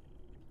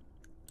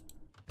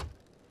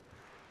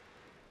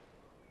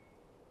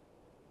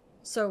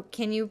 So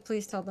can you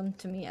please tell them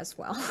to me as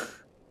well?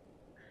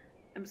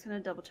 I'm just gonna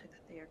double check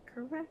that they are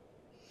correct.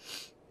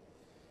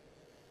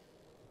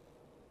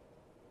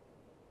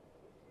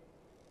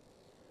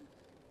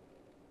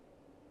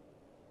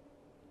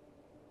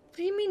 What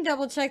do you mean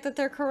double check that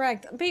they're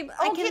correct? Babe,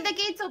 Okay, the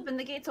gate's open,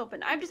 the gate's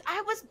open. I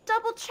was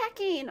double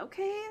checking,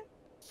 okay?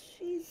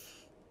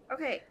 Jeez.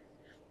 Okay.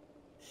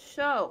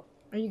 So.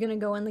 Are you gonna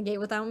go in the gate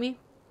without me?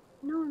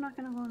 No, I'm not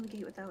gonna go in the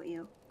gate without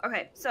you.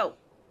 Okay, so.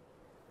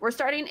 We're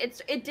starting,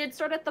 it did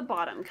start at the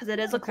bottom, because it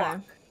is a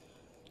clock.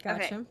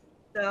 Gotcha. Okay,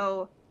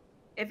 so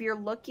if you're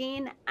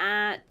looking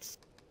at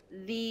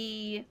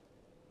the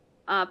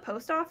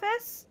post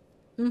office,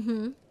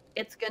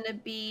 it's gonna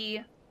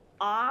be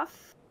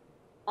off,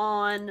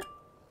 on,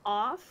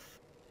 off.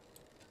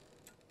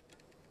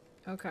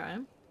 Okay.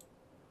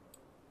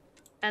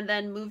 And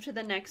then move to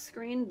the next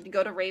screen,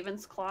 go to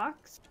Raven's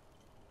clocks.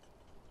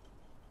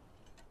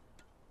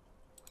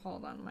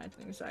 Hold on, my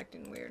thing's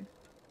acting weird.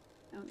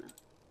 Oh no.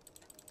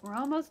 We're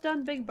almost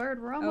done, Big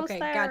Bird. We're almost there.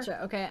 Okay,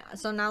 gotcha. Okay,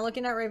 so now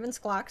looking at Raven's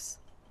clocks.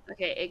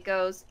 Okay, it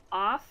goes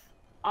off,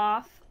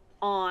 off,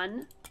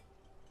 on.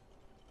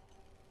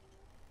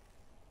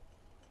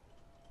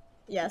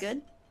 Yes.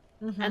 Good?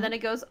 And then it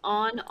goes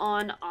on,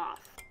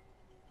 off.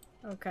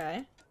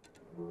 Okay.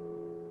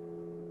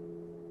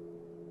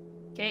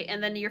 Okay,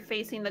 and then you're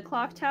facing the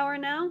clock tower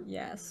now?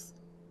 Yes.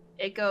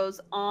 It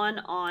goes on,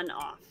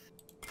 off.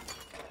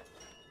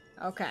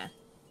 Okay.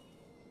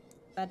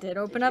 That did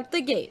open up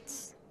the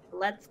gates.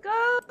 Let's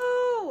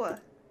go!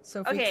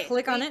 So if we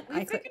click on it,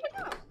 I click it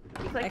out.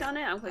 You clicked on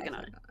it? I'm clicking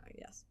on it.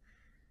 Yes.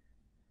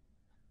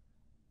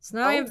 So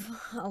now I have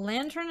a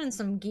lantern and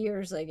some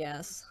gears, I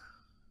guess.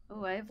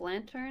 Oh, I have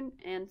lantern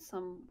and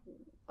some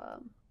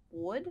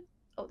wood.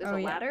 Oh, there's a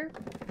ladder.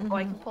 Oh,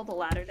 I can pull the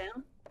ladder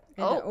down.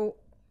 And,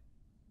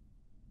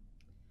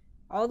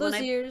 all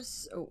those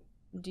years. Oh,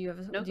 do you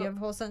have a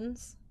whole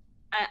sentence?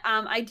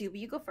 I do, but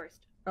you go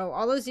first. Oh,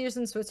 all those years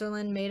in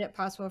Switzerland made it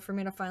possible for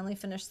me to finally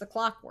finish the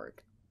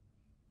clockwork.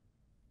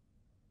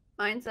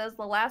 Mine says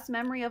the last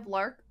memory of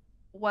Lark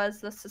was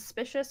the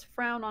suspicious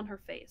frown on her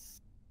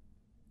face.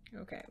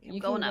 Okay,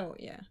 you can go,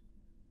 yeah.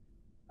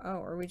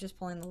 Oh, are we just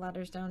pulling the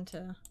ladders down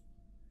to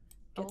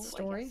get the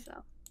story? I guess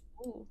so.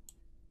 Ooh.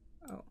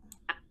 Oh.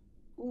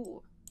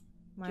 Ooh.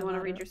 Do you want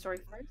to read your story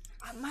first?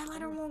 My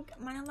ladder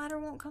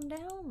won't come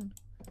down.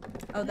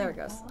 Oh, there it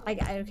goes. I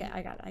got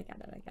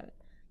it.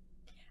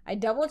 I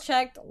double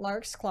checked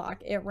Lark's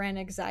clock. It ran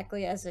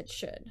exactly as it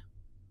should.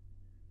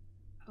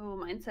 Oh,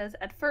 mine says,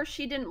 at first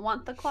she didn't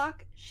want the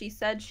clock. She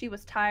said she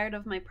was tired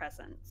of my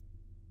presence.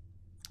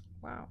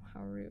 Wow,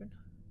 how rude.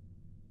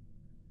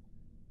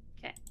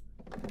 Okay.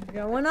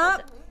 Going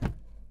up.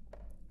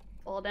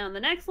 Pull down the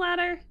next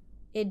ladder.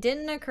 It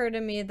didn't occur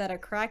to me that a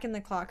crack in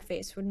the clock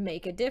face would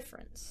make a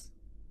difference.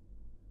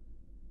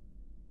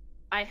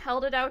 I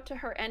held it out to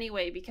her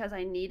anyway because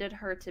I needed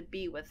her to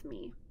be with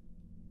me.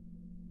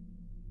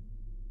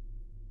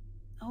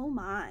 Oh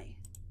my.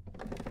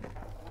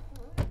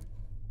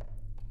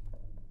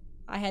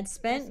 I had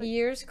spent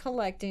years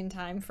collecting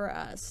time for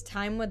us,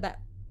 time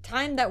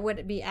that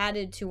would be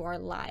added to our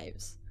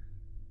lives.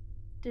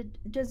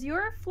 Does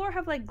your floor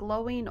have like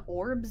glowing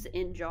orbs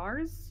in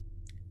jars?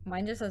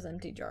 Mine just has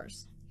empty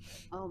jars.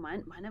 Oh,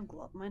 mine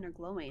are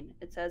glowing.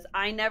 It says,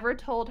 I never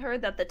told her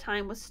that the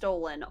time was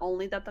stolen,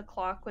 only that the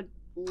clock would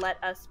let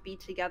us be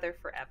together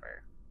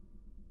forever.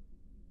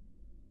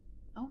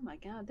 Oh my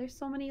god, there's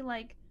so many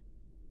like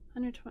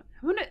 120.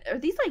 Are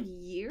these like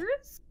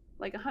years?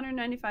 Like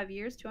 195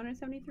 years,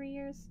 273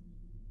 years?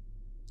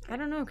 I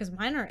don't know, because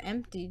mine are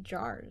empty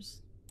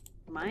jars.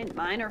 Mine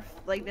are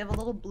like, they have a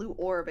little blue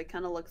orb. It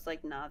kind of looks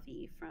like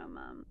Navi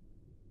from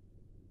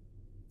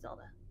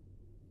Zelda.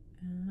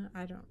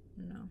 I don't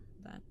know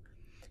that.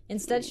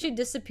 Instead, she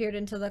disappeared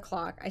into the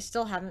clock. I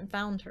still haven't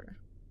found her.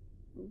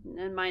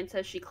 And mine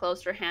says she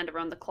closed her hand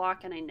around the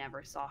clock and I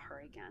never saw her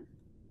again.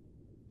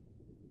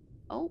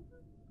 Oh.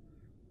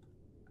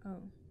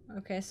 Oh.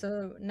 Okay,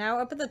 so now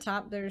up at the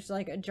top there's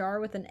like a jar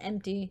with an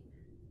empty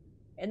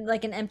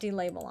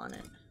label on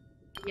it.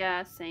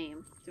 Yeah,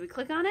 same. Do we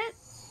click on it?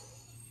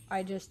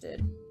 I just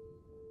did.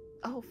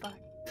 Oh, fuck.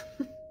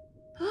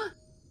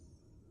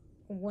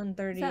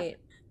 138.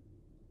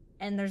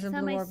 And there's a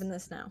blue orb in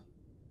this now.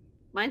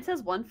 Mine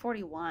says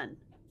 141.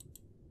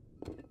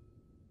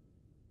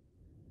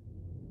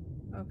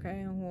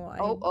 Okay,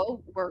 well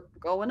Oh, we're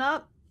going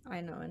up.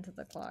 I know, into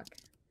the clock.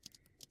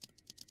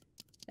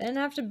 I didn't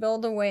have to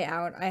build a way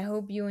out. I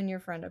hope you and your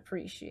friend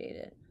appreciate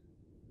it.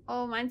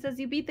 Oh, mine says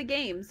you beat the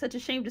game. Such a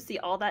shame to see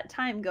all that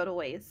time go to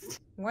waste.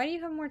 Why do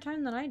you have more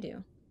time than I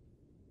do?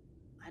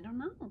 I don't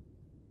know.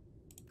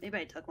 Maybe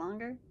I took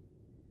longer.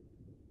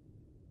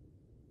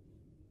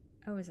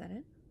 Oh, is that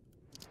it?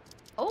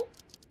 Oh!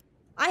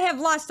 I have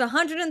lost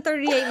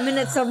 138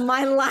 minutes of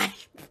my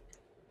life.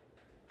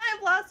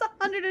 I've lost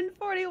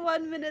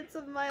 141 minutes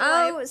of my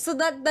life. Oh, so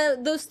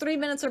those 3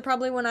 minutes are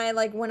probably when I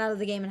like went out of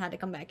the game and had to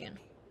come back in.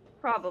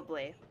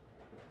 Probably.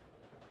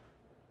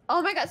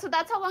 Oh my god, so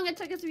that's how long it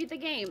took us to beat the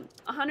game.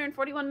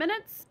 141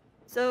 minutes?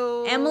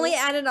 So... Emily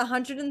added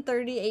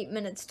 138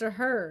 minutes to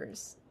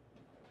hers.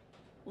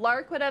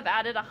 Lark would have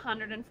added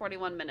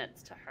 141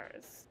 minutes to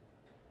hers.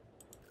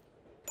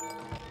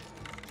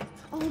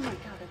 Oh my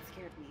god, that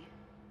scared me.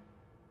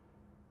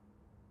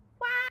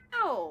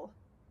 Wow!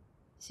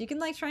 So you can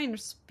like try and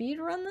speed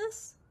run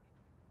this?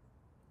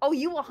 Oh,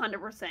 you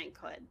 100%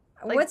 could.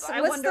 Like, what's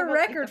the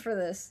record for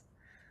this?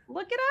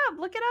 Look it up,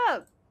 look it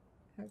up.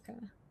 Okay.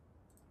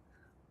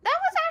 That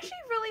was actually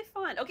really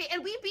fun. Okay,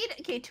 and we beat it.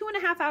 Okay,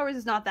 2.5 hours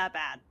is not that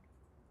bad.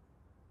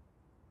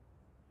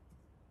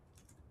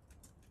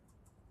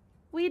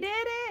 We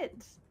did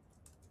it!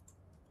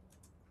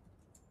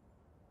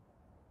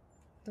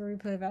 The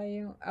replay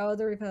value? Oh,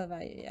 the replay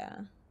value,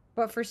 yeah.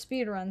 But for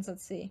speed runs,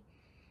 let's see.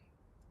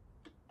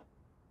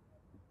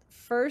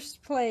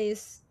 First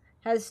place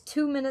has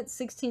 2 minutes,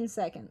 16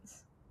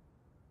 seconds.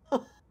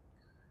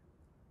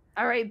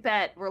 Alright,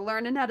 bet. We're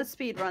learning how to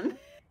speedrun.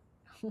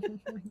 Oh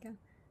my god.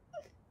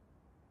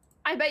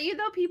 I bet you,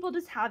 though, people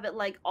just have it,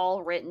 like,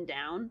 all written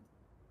down.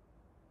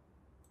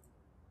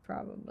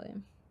 Probably.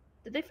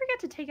 Did they forget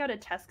to take out a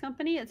test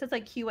company? It says,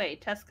 like, QA,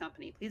 test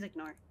company. Please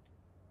ignore.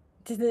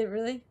 Did they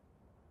really?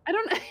 I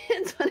don't know.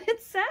 It's what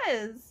it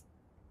says.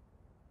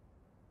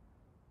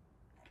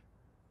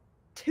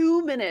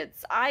 2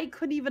 minutes. I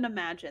couldn't even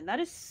imagine.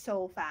 That is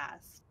so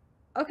fast.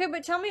 Okay,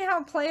 but tell me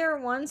how player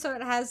 1, so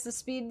it has the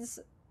speeds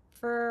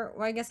for,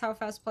 well, I guess how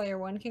fast player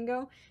 1 can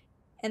go.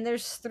 And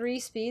there's 3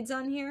 speeds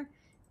on here.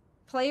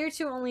 Player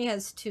 2 only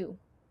has 2.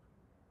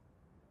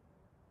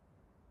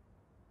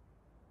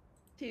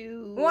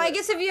 Well, I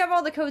guess if you have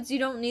all the codes, you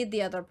don't need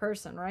the other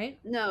person, right?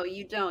 No,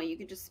 you don't. You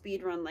could just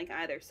speedrun, like,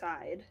 either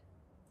side.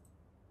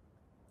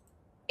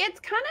 It's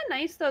kind of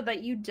nice, though,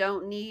 that you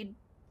don't need,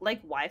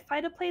 like,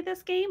 Wi-Fi to play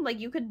this game.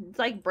 Like, you could,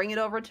 like, bring it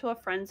over to a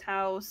friend's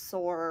house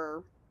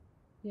or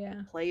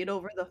play it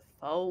over the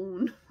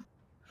phone.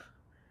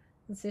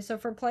 Let's see. So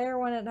for player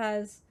 1, it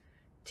has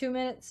 2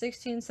 minutes,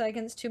 16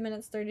 seconds, 2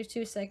 minutes,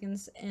 32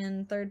 seconds,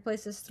 and third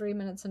place is 3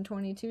 minutes and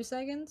 22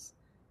 seconds.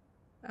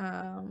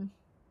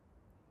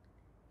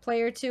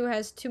 Player 2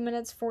 has 2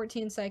 minutes,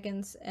 14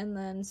 seconds, and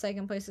then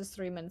second place is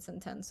 3 minutes and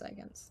 10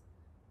 seconds.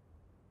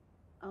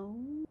 Oh.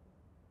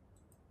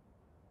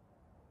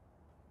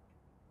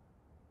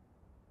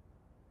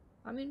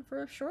 I mean,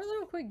 for a short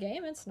little quick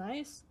game, it's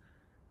nice.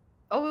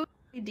 Oh, it was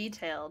really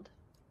detailed.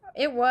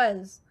 It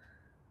was.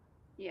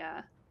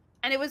 Yeah.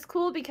 And it was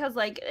cool because,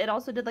 like, it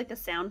also did, like, the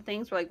sound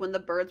things where, like, when the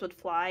birds would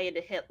fly,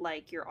 it hit,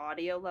 like, your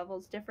audio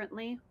levels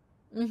differently.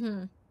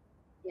 Mm-hmm.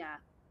 Yeah.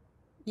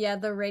 Yeah,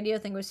 the radio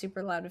thing was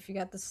super loud if you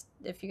got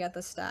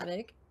the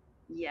static.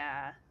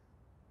 Yeah.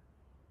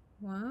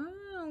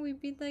 Wow, we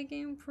beat that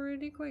game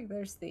pretty quick.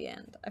 There's the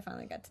end. I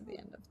finally got to the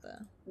end of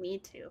the... Me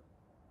too.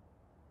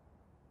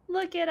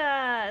 Look at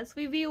us!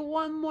 We beat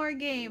one more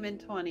game in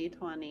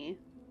 2020.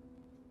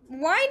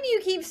 Why do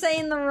you keep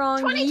saying the wrong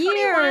 2021!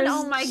 years?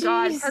 Oh my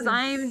god, because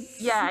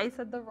I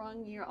said the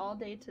wrong year all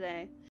day today.